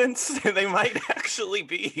Reminiscence, they might actually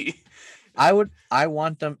be. I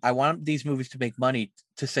want these movies to make money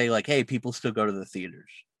to say like, hey, people still go to the theaters.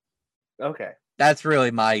 Okay. That's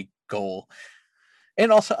really my goal.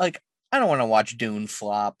 And also, like, I don't want to watch Dune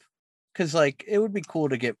flop because like it would be cool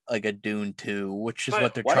to get like a Dune 2, which is But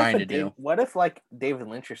what they're What trying if to do. What if like David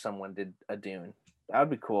Lynch or someone did a Dune? That would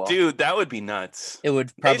be cool. Dude, that would be nuts. It would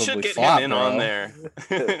They probably should get flop, him in bro. on there.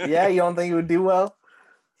 Yeah, you don't think it would do well?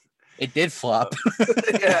 It did flop.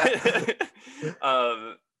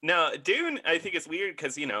 Yeah. No, Dune, I think it's weird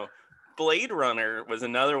because, Blade Runner was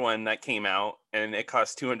another one that came out and it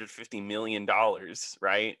cost $250 million,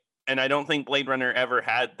 right? And I don't think Blade Runner ever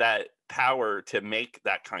had that power to make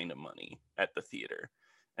that kind of money at the theater.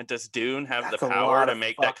 And does Dune have That's the a power lot to of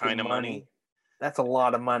make that fucking kind of money? That's a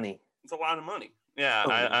lot of money. It's a lot of money. Yeah,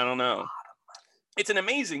 A I don't know. It's an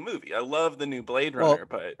amazing movie. I love the new Blade Well, Runner,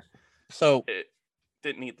 but So it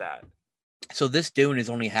didn't need that. this Dune is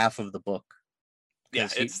only half of the book. Yeah,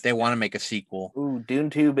 'Cause they want to make a sequel, Ooh, Dune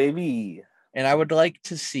 2, baby. and I would like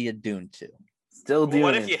to see a Dune 2. Still Well, Dune.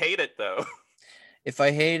 what if you hate it though? If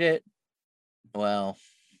I hate it, well,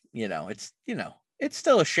 it's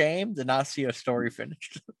still a shame to not see a story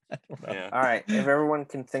finished. I don't know. Yeah. All right. If everyone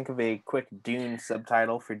can think of a quick Dune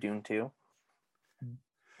subtitle for Dune 2,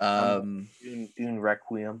 Dune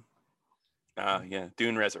Requiem. Yeah,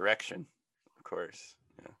 Dune Resurrection, of course.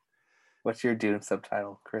 Yeah. What's your Dune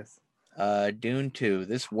subtitle, Chris? Dune 2.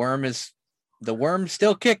 The worm's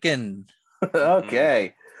still kicking.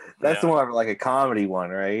 Okay. That's Yeah. more of like a comedy one,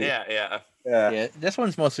 right? Yeah, Yeah, this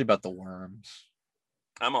one's mostly about the worms.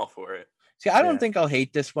 I'm all for it. See, I don't Yeah. think I'll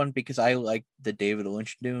hate this one because I like the David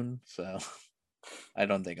Lynch Dune, so I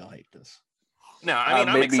don't think I'll hate this. No, I mean,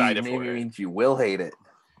 I'm maybe, excited maybe for it. means you will hate it.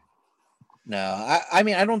 No, I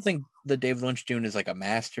mean I don't think the David Lynch Dune is like a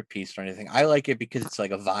masterpiece or anything. I like it because it's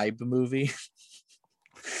like a vibe movie.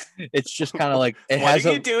 It's just kind of like What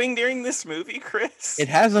are you doing during this movie, Chris? it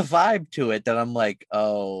has a vibe to it that I'm like,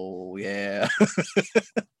 oh yeah.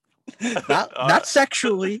 not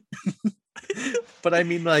sexually. But I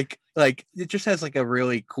mean like it just has like a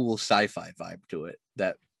really cool sci-fi vibe to it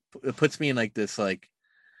that it puts me in like this like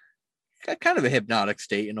kind of a hypnotic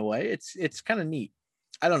state in a way. It's kind of neat.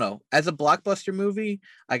 I don't know. As a blockbuster movie,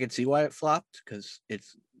 I can see why it flopped because it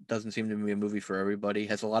doesn't seem to be a movie for everybody. It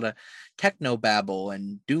has a lot of techno babble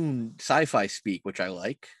and Dune sci-fi speak, which I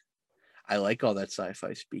like. I like all that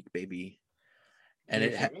sci-fi speak, baby. And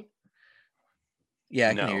Can you hear me? yeah,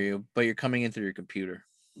 I can No. hear you, but you're coming in through your computer.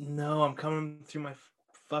 No, I'm coming through my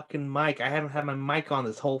fucking mic. I haven't had my mic on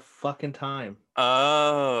this whole fucking time.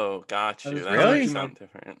 Oh, got you. was That really- might sound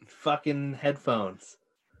different. Fucking headphones.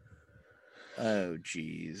 Oh,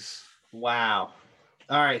 jeez. Wow.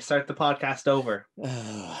 All right, start the podcast over.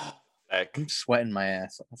 Heck. I'm sweating my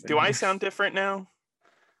ass off. Do I sound different now?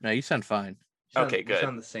 No, you sound fine. You Okay, you good.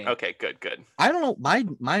 sound the same. Okay, good. I don't know.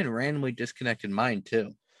 Mine randomly disconnected mine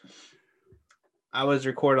too. I was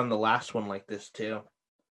recording on the last one like this too.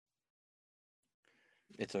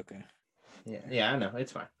 It's okay. Yeah, I know.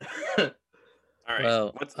 It's fine. All right.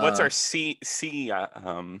 Well, what's our C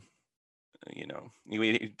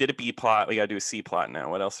we did a B plot, we gotta do a C plot now.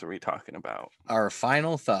 What else are we talking about? Our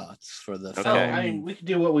final thoughts for the Okay. Oh, film I mean, we could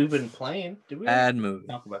do what we've been playing. Did we bad movie.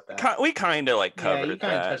 talk about that? We kind of like Yeah, covered you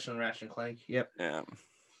kind of that. touched on Ratchet and Clank. Yep. Yeah.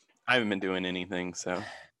 I haven't been doing anything, so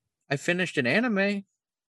I finished an anime.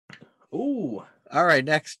 Ooh. All right,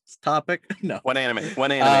 next topic. No. what anime?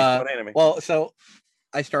 What Uh, anime? Well, so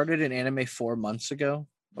I started an anime 4 months ago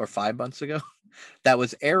or 5 months ago that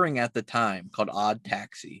was airing at the time called Odd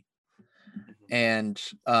Taxi. And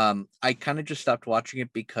I kind of just stopped watching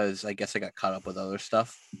it because I guess I got caught up with other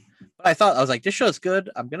stuff. But I was like, this show's good.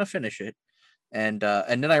 I'm gonna finish it. And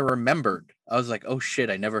then I remembered. I was like, oh shit,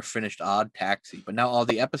 I never finished Odd Taxi, but now all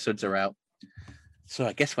the episodes are out. So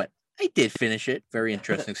I guess what? I did finish it. Very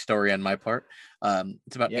interesting story on my part.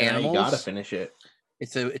 It's about animals. You gotta finish it.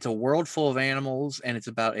 It's a world full of animals, and it's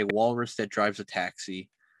about a walrus that drives a taxi.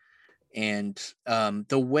 And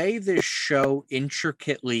the way this show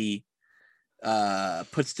intricately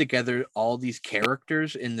puts together all these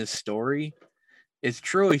characters in this story is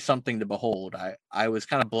truly something to behold. I was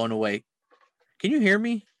kind of blown away. Can you hear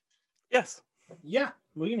me? Yes. Yeah,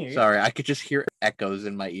 we can hear you. Sorry, I could just hear echoes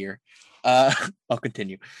in my ear. I'll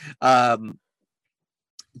continue. The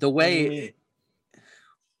way,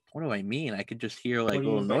 what do I mean? I could just hear like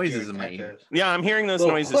little noises in my ear. Yeah, I'm hearing those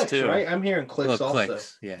Little noises clicks, too. right? I'm hearing clicks Little also.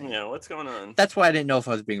 clicks. Yeah. Yeah, what's going on? That's why I didn't know if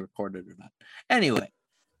I was being recorded or not. Anyway.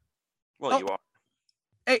 Well, you are.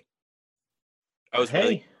 Hey. I was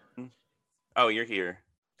Hey, really. Oh, you're here.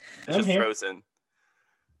 It's I'm just here. frozen.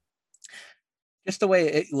 Just the way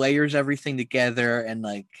it layers everything together and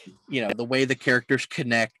like, the way the characters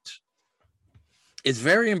connect is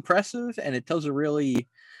very impressive, and it tells a really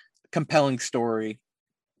compelling story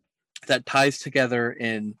that ties together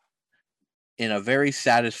in a very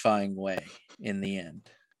satisfying way in the end.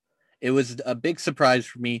 It was a big surprise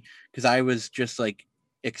for me because I was just like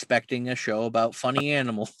expecting a show about funny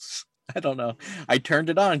animals. I don't know. I turned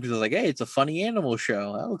it on because I was like, hey, it's a funny animal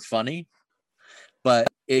show. That looks funny. But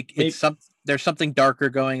there's something darker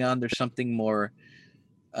going on. There's something more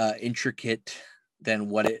intricate than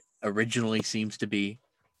what it originally seems to be.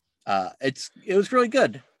 It was really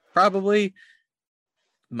good. Probably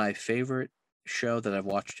my favorite show that I've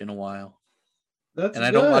watched in a while. That's and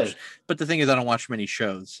I good. don't watch, but the thing is, I don't watch many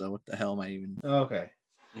shows. So what the hell am I even? Okay.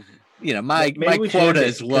 My Maybe we should quota end it,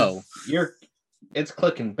 is low. It's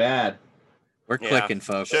clicking bad. We're clicking,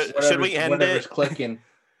 folks. Should we end whatever's it? clicking.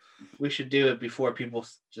 We should do it before people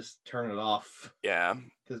just turn it off Yeah.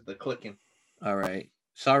 because the clicking. All right.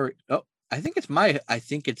 Sorry. Oh, I think it's my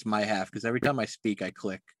half because every time I speak, I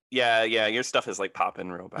click. Yeah. Your stuff is like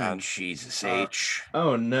popping real Oh, bad. Jesus H.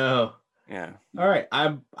 Oh no. Yeah. All right.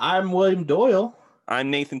 I'm William Doyle.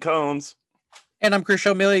 I'm Nathan Combs. And I'm Chris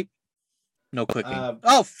O'Malley. No clicking.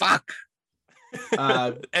 Oh fuck.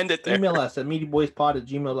 End it there. Email us at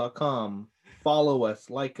meatyboyspod@gmail.com. Follow us,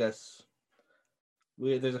 like us.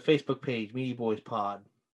 There's a Facebook page, Meaty Boys Pod.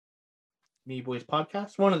 Meaty Boys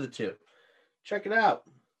Podcast, one of the two. Check it out.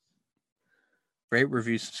 Rate,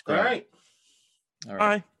 review, subscribe. All right. All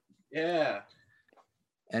right. Bye. Yeah.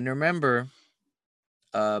 And remember,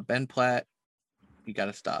 Ben Platt, you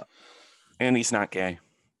gotta stop. And he's not gay.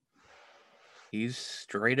 He's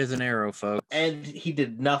straight as an arrow, folks. And he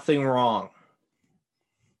did nothing wrong.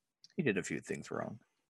 He did a few things wrong.